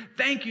air conditioning.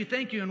 Thank you,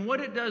 thank you. And what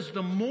it does,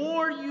 the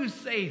more you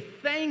say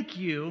thank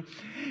you,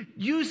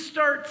 you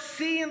start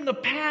seeing the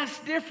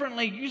past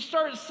differently. You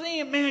start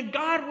seeing, man,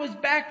 God was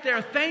back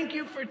there. Thank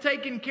you for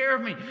taking care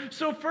of me.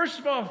 So first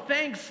of all,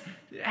 thanks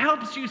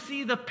helps you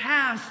see the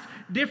past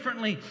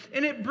differently,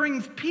 and it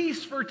brings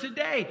peace for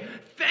today.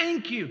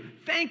 Thank you,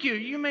 thank you.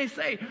 You may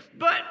say,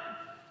 but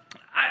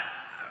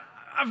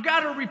I've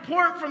got a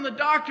report from the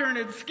doctor and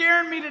it's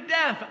scaring me to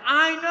death.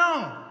 I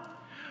know.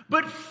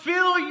 But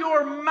fill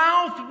your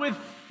mouth with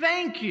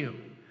thank you.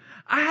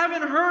 I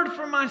haven't heard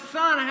from my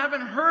son. I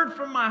haven't heard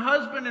from my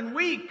husband in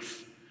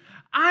weeks.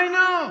 I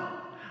know.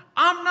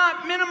 I'm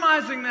not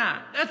minimizing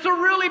that. That's a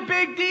really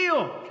big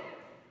deal.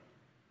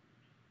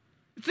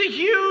 It's a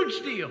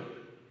huge deal.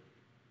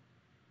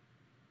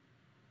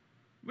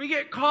 We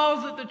get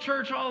calls at the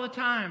church all the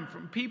time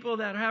from people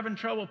that are having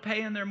trouble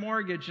paying their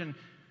mortgage, and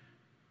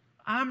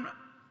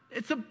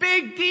it's a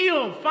big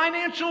deal.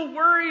 Financial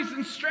worries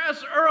and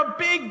stress are a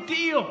big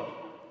deal.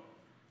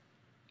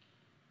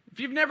 If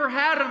you've never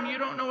had them, you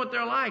don't know what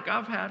they're like.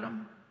 I've had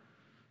them.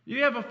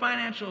 You have a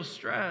financial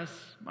stress.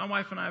 My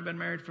wife and I have been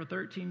married for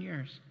 13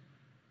 years.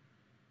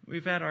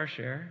 We've had our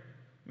share.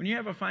 When you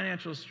have a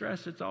financial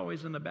stress, it's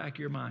always in the back of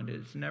your mind.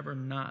 It's never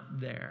not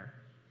there.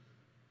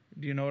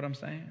 Do you know what I'm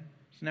saying?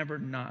 It's never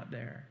not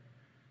there.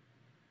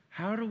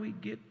 How do we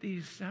get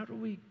these? How do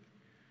we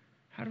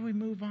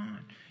move on?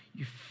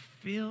 You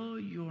fill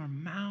your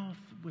mouth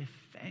with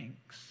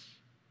thanks.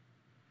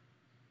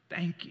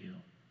 Thank you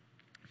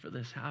for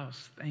this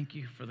house. Thank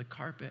you for the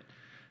carpet.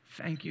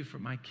 Thank you for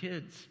my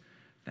kids.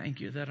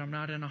 Thank you that I'm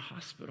not in a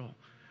hospital.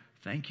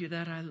 Thank you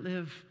that I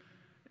live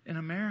in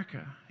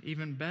America.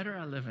 Even better,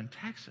 I live in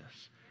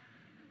Texas.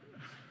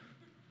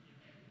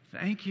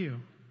 Thank you.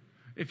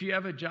 If you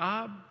have a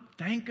job,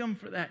 thank them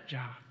for that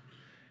job.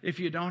 If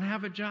you don't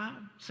have a job,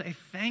 say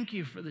thank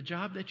you for the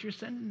job that you're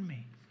sending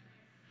me.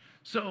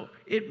 So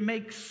it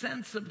makes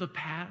sense of the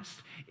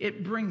past.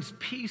 It brings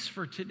peace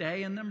for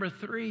today. And number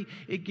 3,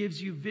 it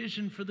gives you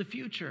vision for the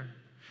future.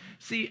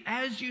 See,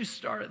 as you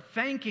start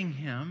thanking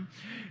Him,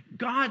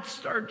 God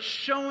starts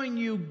showing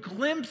you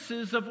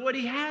glimpses of what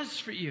He has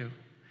for you.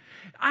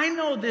 I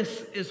know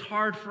this is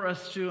hard for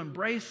us to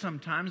embrace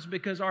sometimes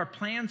because our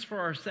plans for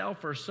ourselves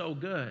are so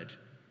good,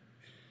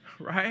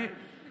 right?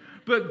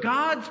 But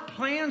God's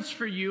plans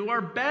for you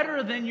are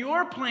better than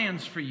your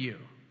plans for you.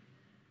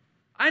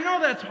 I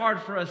know that's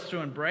hard for us to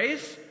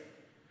embrace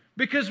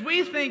because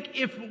we think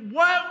if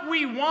what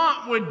we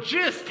want would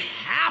just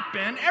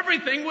happen,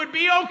 everything would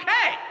be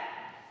okay.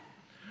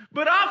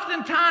 But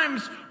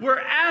oftentimes we're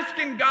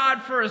asking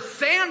God for a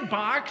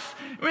sandbox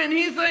when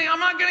He's saying, I'm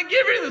not going to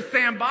give you the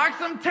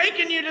sandbox, I'm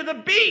taking you to the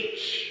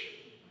beach.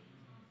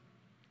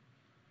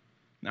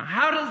 Now,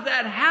 how does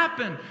that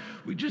happen?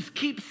 We just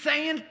keep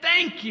saying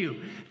thank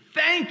you.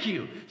 Thank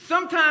you.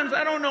 Sometimes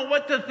I don't know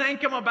what to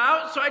thank Him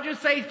about, so I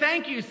just say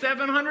thank you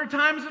 700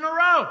 times in a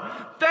row.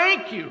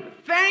 Thank you,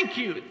 thank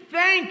you,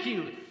 thank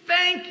you,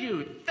 thank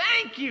you,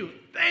 thank you,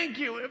 thank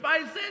you. If I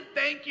said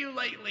thank you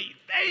lately,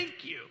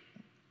 thank you.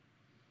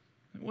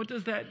 What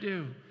does that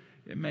do?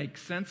 It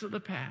makes sense of the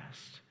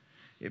past.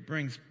 It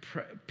brings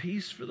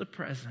peace for the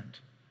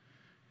present,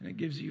 and it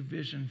gives you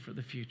vision for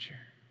the future.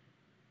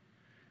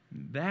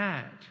 And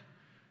that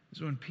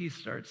is when peace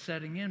starts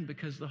setting in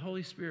because the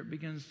Holy Spirit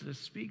begins to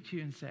speak to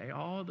you and say,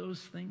 all those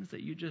things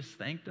that you just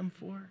thanked Him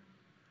for,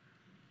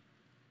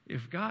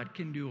 if God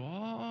can do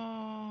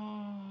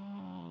all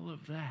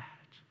of that,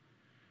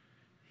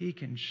 He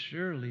can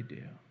surely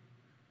do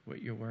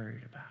what you're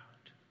worried about.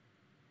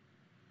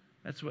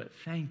 That's what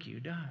thank you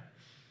does.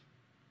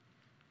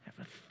 Have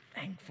a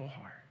thankful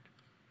heart.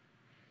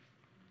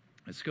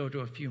 Let's go to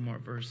a few more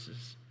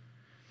verses.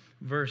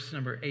 Verse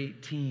number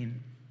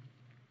 18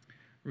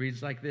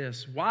 reads like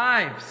this.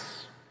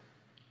 Wives.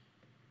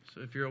 So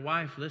if you're a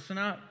wife, listen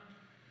up.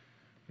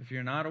 If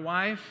you're not a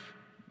wife,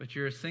 but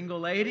you're a single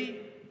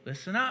lady,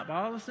 listen up.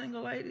 All the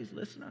single ladies,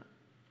 listen up.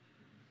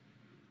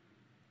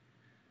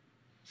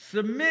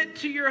 Submit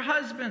to your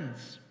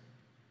husbands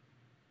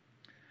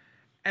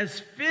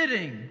as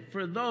fitting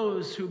for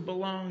those who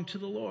belong to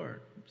the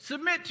Lord.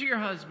 Submit to your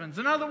husbands.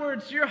 In other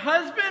words, your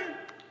husband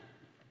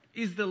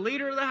is the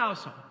leader of the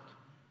household.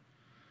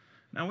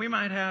 Now, we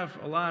might have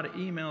a lot of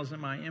emails in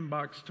my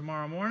inbox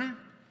tomorrow morning.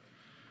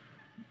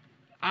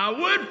 I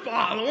would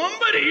follow him,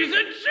 but he's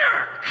a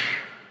jerk.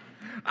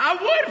 I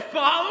would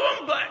follow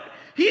him, but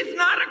he's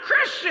not a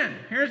Christian.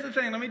 Here's the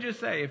thing. Let me just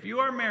say, if you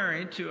are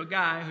married to a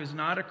guy who's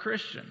not a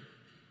Christian,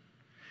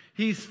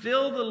 he's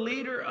still the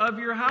leader of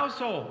your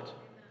household.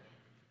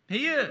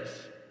 He is.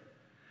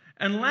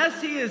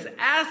 Unless he is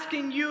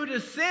asking you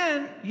to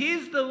sin,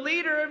 he's the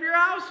leader of your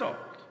household.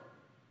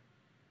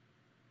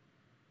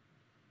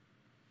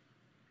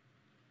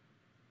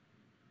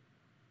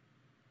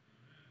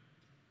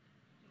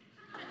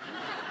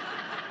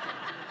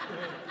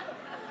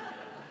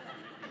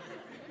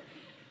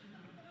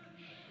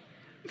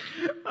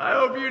 I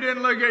hope you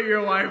didn't look at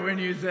your wife when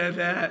you said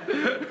that,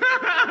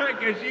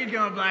 because she's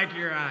going to black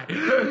your eye.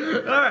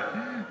 All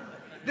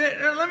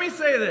right. Let me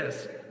say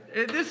this.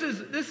 This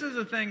is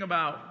a thing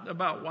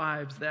about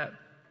wives that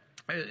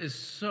is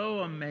so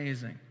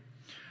amazing.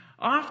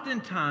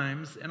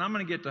 Oftentimes, and I'm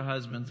going to get to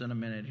husbands in a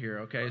minute here,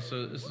 okay?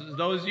 So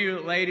those of you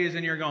ladies,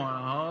 and you're going,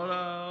 hold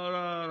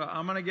on.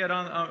 I'm going to get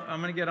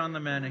on the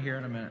men here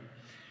in a minute.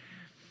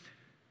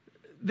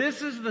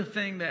 This is the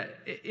thing that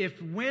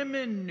if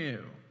women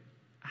knew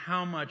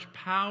how much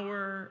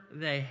power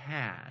they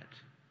had,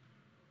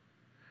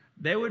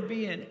 they would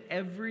be in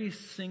every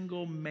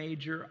single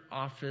major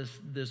office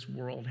this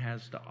world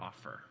has to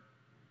offer.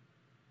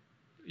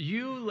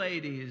 You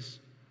ladies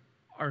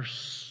are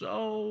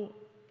so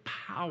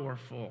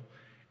powerful,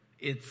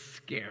 it's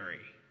scary.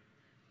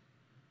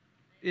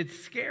 It's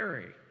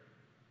scary.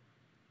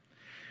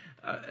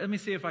 Let me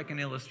see if I can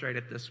illustrate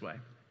it this way.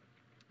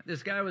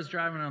 This guy was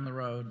driving on the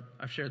road.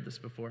 I've shared this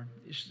before.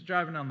 He's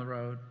driving on the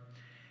road,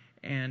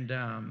 and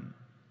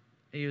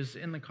he was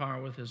in the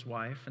car with his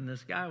wife, and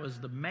this guy was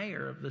the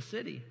mayor of the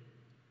city.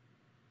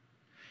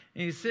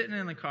 And he's sitting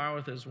in the car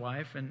with his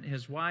wife and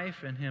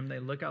him, they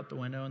look out the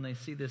window, and they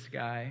see this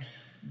guy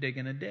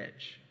digging a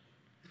ditch.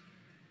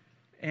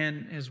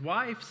 And his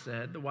wife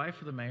said, the wife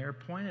of the mayor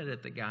pointed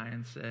at the guy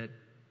and said,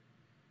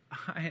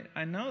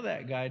 I know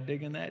that guy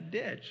digging that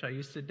ditch. I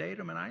used to date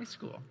him in high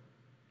school.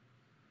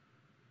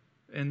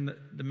 And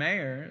the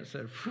mayor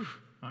said,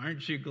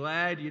 aren't you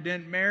glad you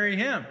didn't marry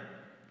him?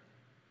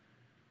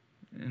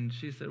 And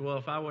she said, well,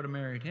 if I would have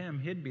married him,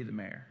 he'd be the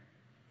mayor.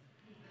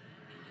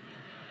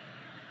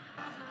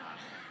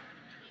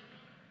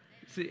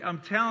 See,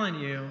 I'm telling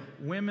you,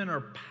 women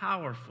are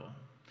powerful.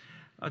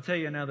 I'll tell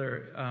you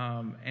another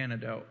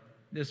anecdote.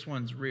 This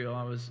one's real.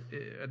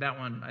 That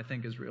one I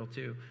think is real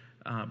too.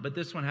 But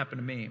this one happened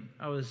to me.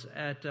 I was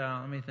at,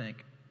 let me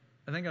think.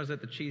 I think I was at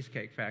the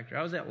Cheesecake Factory.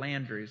 I was at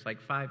Landry's like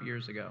 5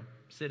 years ago,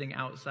 sitting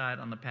outside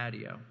on the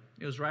patio.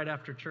 It was right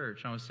after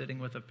church. I was sitting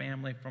with a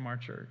family from our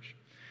church.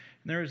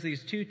 And there was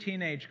these 2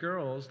 teenage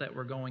girls that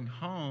were going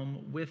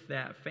home with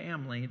that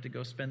family to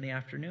go spend the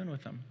afternoon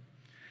with them.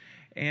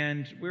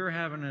 And we were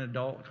having an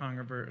adult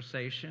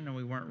conversation, and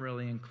we weren't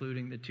really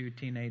including the 2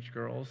 teenage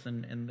girls,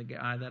 and the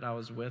guy that I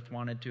was with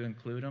wanted to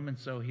include them, and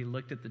so he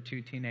looked at the 2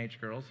 teenage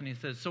girls, and he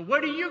said, so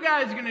what are you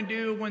guys going to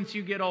do once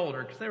you get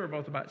older? Because they were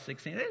both about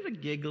 16. They were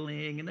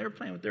giggling, and they were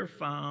playing with their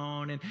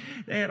phone, and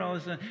they had all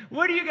this stuff.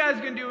 What are you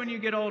guys going to do when you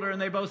get older?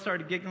 And they both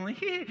started giggling.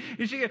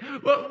 And she goes,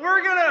 well,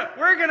 we're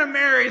gonna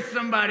marry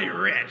somebody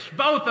rich.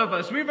 Both of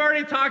us. We've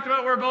already talked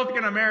about we're both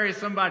going to marry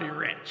somebody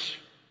rich.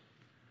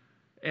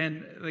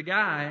 And the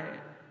guy,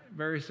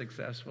 very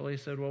successful, he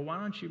said, well, why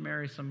don't you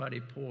marry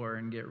somebody poor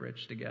and get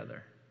rich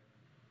together?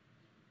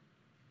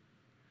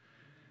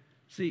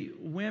 See,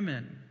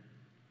 women,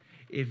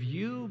 if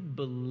you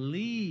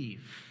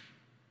believe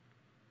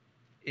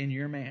in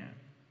your man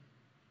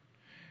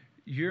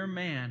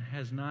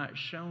has not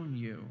shown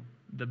you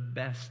the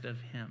best of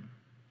him.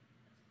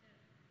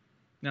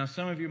 Now,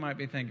 some of you might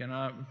be thinking,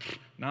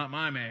 not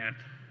my man.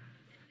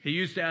 He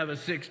used to have a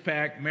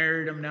 6-pack,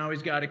 married him, now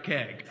he's got a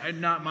keg.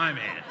 Not my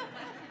man.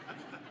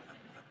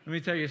 Let me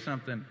tell you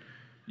something.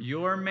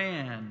 Your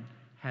man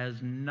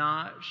has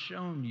not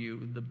shown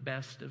you the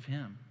best of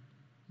him.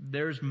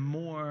 There's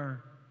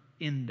more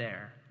in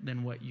there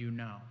than what you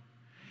know.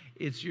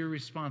 It's your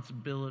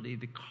responsibility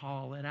to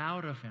call it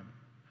out of him.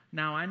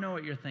 Now, I know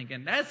what you're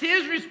thinking. That's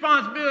his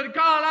responsibility to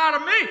call it out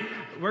of me.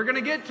 We're going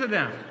to get to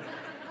them.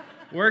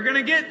 We're going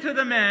to get to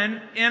the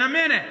men in a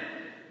minute.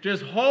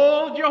 Just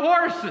hold your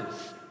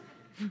horses.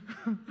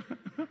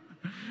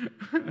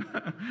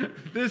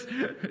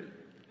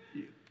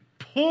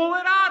 Pull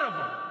it out of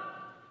them.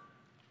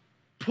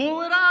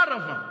 Pull it out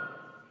of him.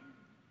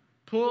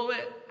 Pull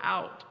it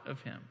out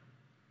of him.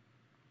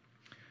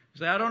 You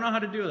say, I don't know how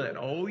to do that.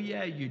 Oh,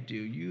 yeah, you do.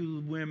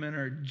 You women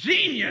are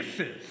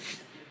geniuses.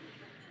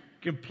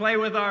 You can play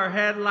with our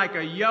head like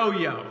a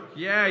yo-yo.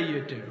 Yeah,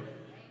 you do.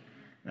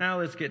 Now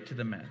let's get to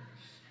the men.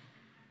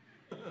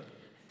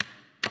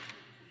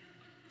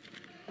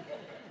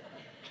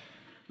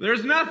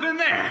 There's nothing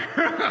there.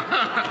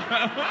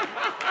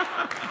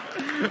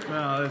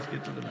 No, let's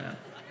get to the man.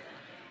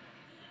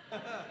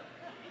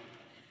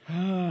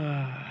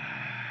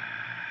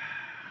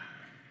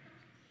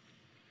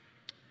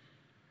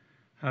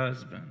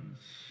 Husbands.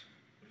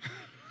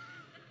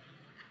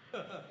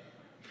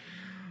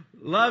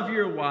 Love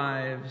your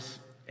wives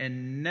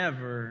and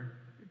never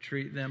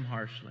treat them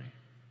harshly.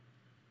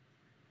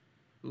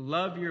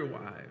 Love your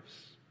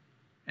wives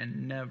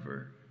and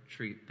never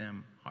treat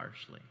them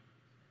harshly.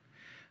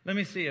 Let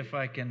me see if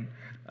I can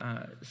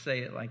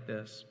say it like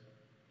this.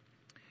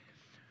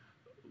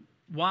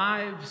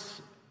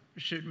 Wives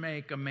should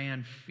make a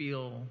man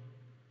feel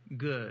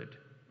good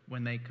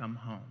when they come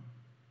home.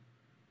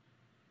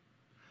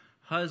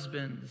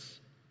 Husbands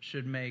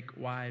should make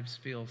wives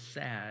feel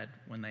sad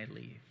when they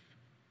leave.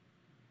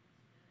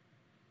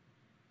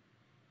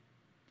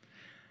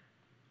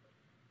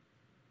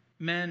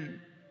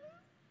 Men,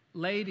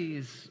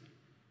 ladies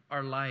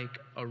are like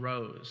a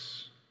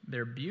rose.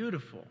 They're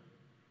beautiful.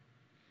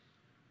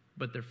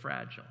 but they're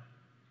fragile.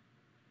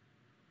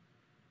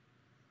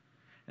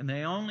 And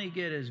they only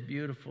get as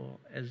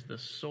beautiful as the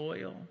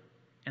soil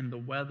and the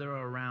weather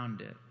around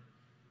it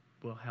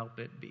will help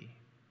it be.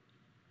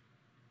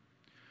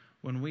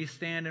 When we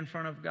stand in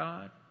front of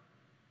God,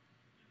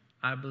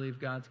 I believe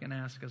God's going to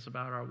ask us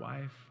about our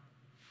wife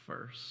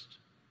first.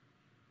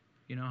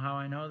 You know how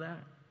I know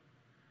that?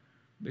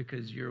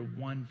 Because you're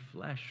one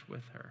flesh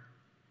with her.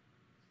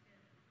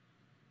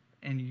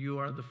 And you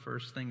are the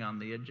first thing on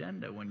the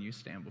agenda when you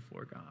stand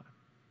before God.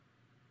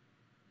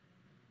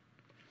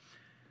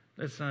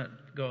 Let's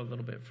go a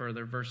little bit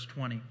further. Verse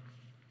 20.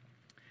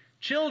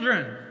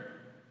 Children.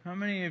 How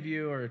many of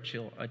you are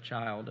a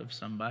child of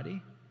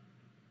somebody?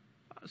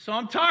 So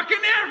I'm talking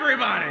to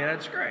everybody.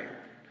 That's great.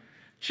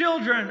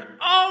 Children,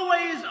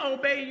 always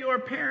obey your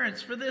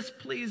parents, for this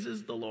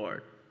pleases the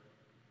Lord.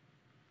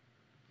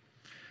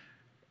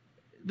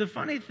 The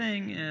funny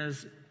thing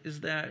is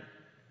that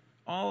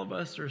all of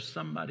us are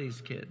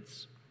somebody's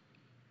kids.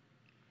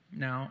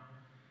 Now,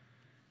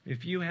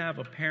 if you have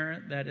a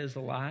parent that is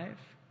alive,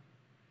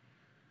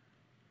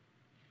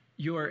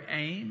 your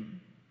aim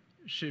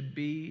should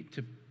be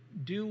to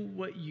do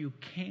what you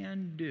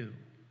can do,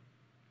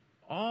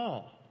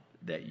 all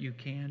that you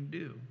can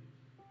do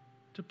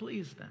to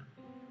please them.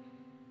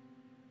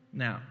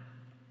 Now,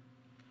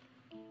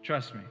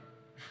 trust me,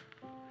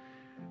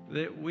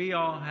 that we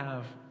all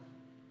have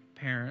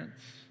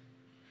parents,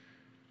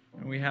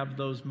 and we have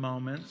those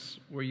moments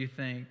where you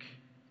think,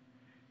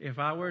 if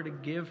I were to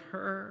give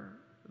her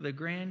the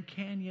Grand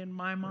Canyon,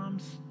 my mom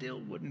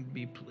still wouldn't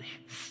be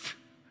pleased.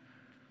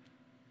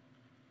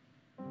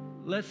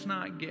 Let's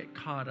not get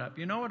caught up.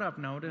 You know what I've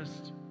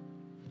noticed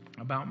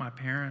about my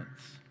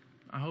parents?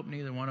 I hope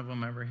neither one of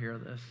them ever hear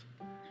this,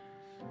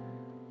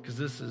 because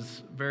this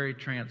is very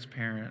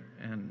transparent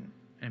and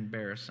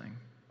embarrassing.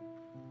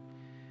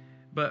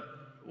 But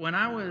when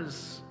I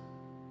was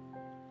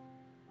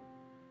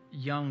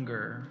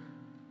younger,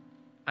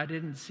 I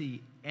didn't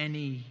see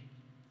any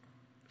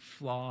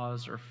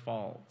flaws or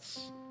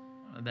faults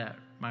that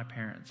my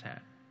parents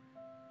had.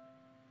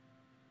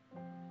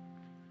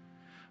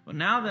 Well,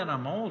 now that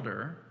I'm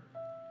older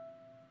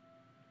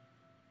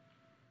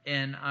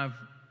and I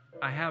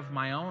have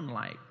my own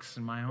likes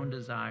and my own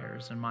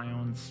desires and my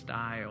own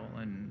style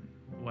and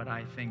what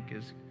I think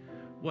is,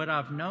 what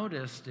I've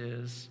noticed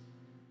is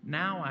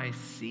now I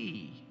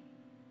see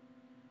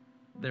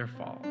their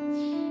faults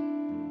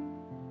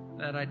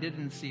that I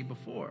didn't see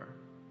before.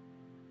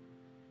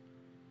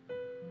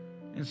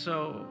 And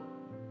so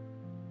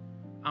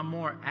I'm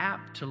more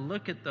apt to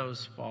look at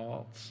those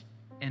faults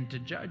and to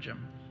judge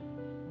them.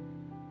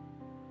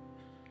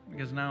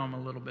 Because now I'm a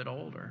little bit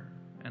older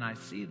and I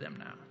see them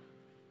now.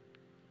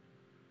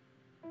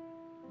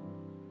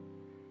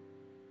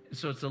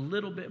 So it's a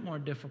little bit more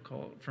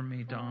difficult for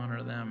me to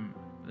honor them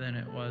than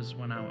it was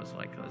when I was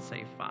like, let's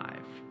say 5.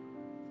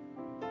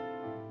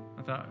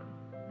 I thought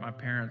my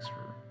parents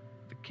were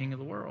the king of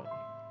the world.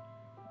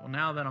 Well,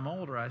 now that I'm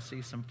older, I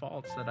see some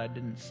faults that I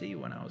didn't see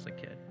when I was a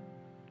kid.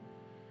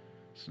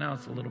 So now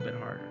it's a little bit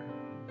harder.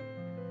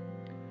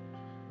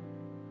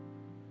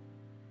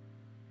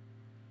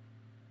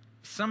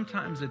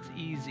 Sometimes it's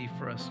easy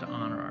for us to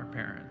honor our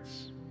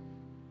parents.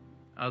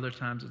 Other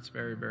times it's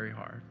very, very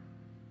hard.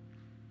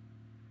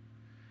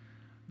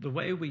 The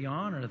way we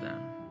honor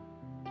them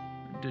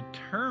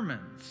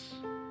determines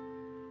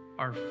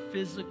our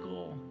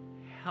physical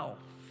health.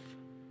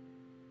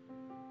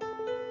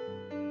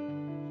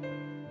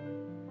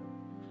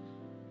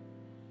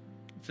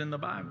 It's in the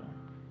Bible.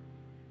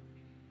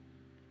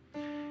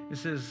 It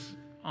says,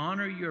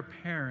 honor your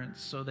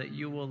parents so that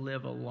you will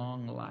live a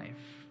long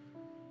life.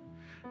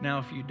 Now,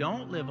 if you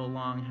don't live a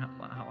long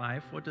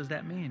life, what does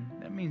that mean?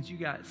 That means you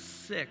got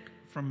sick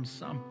from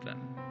something.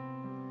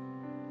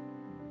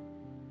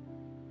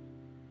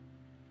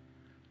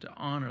 To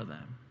honor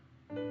them.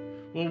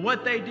 Well,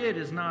 what they did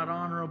is not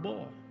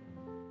honorable.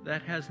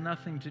 That has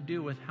nothing to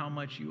do with how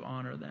much you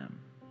honor them.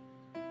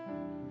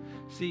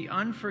 See,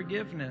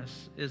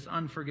 unforgiveness is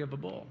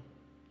unforgivable.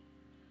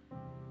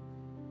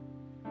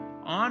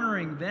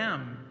 Honoring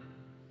them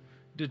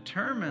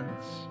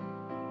determines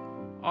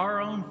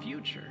our own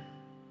future.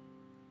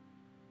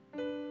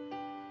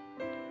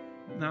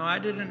 Now, I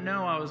didn't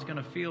know I was going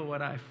to feel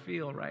what I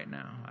feel right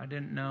now. I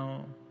didn't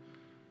know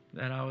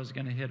that I was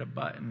going to hit a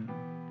button.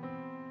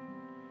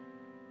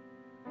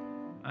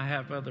 I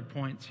have other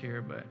points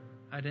here, but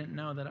I didn't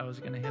know that I was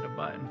going to hit a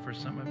button for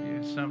some of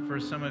you. For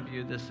some of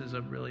you, this is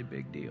a really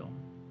big deal.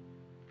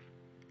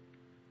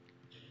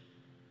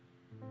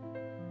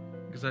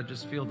 Because I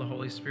just feel the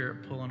Holy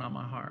Spirit pulling on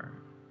my heart.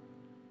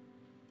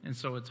 And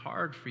so it's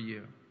hard for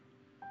you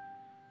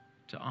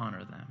to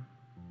honor them.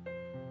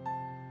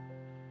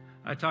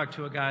 I talked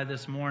to a guy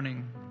this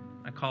morning.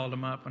 I called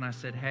him up and I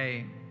said,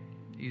 hey,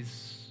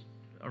 he's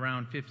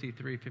around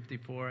 53,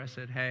 54. I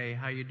said, hey,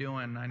 how you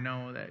doing? I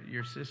know that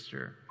your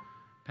sister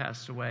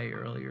passed away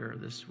earlier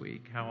this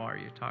week. How are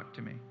you? Talk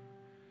to me.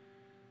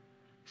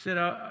 He said,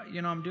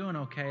 I'm doing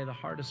okay. The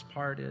hardest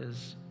part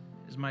is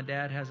is my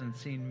dad hasn't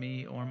seen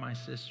me or my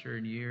sister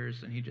in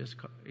years, and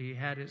he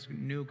had his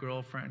new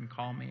girlfriend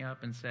call me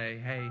up and say,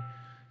 hey,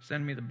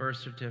 send me the birth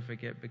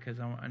certificate because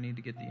I need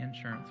to get the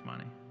insurance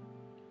money.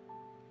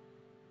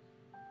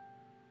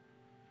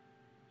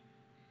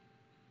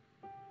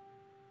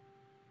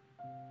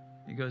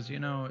 He goes,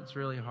 it's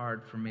really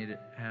hard for me to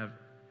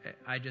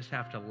I just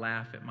have to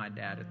laugh at my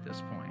dad at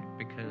this point,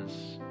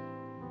 because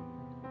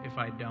if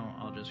I don't,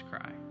 I'll just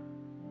cry.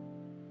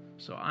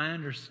 So I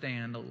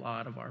understand a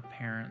lot of our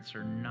parents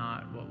are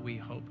not what we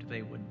hoped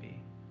they would be.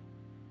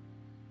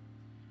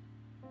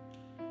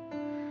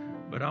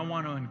 But I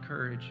want to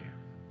encourage you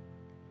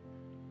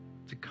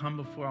to come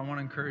before. I want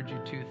to encourage you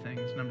two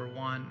things. Number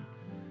one,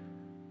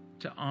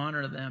 to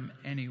honor them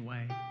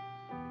anyway.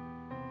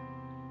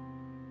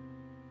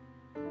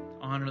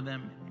 Honor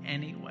them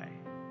anyway.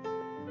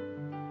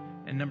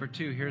 And number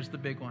two, here's the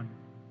big one.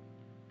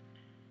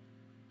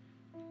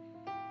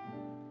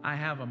 I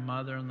have a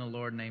mother in the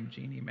Lord named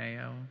Jeannie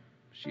Mayo.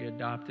 She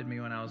adopted me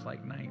when I was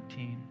like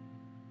 19.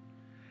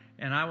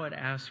 And I would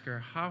ask her,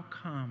 how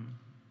come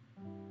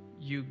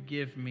you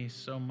give me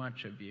so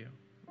much of you?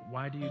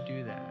 Why do you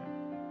do that?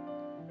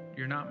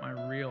 You're not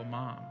my real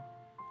mom.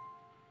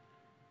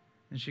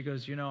 And she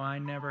goes, I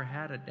never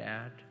had a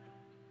dad.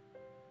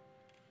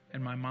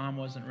 And my mom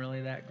wasn't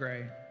really that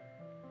great.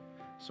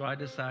 So I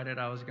decided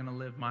I was going to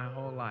live my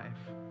whole life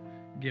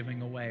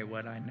giving away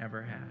what I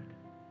never had.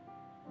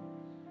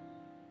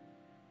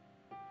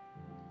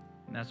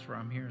 And that's where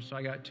I'm here. So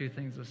I got two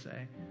things to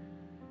say.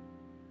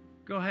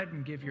 Go ahead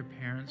and give your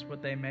parents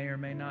what they may or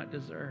may not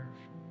deserve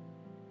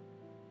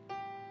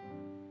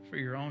for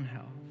your own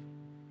health.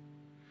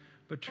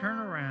 But turn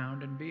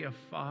around and be a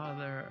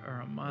father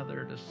or a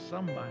mother to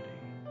somebody,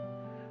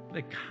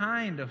 the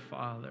kind of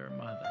father or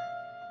mother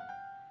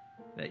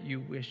that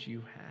you wish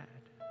you had.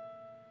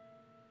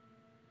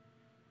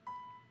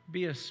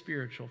 Be a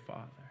spiritual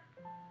father,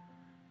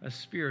 a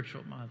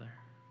spiritual mother.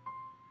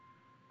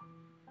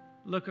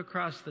 Look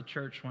across the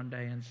church one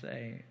day and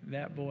say,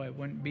 that boy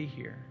wouldn't be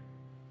here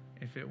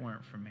if it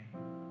weren't for me.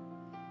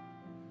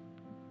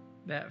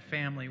 That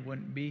family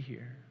wouldn't be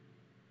here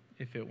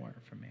if it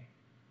weren't for me.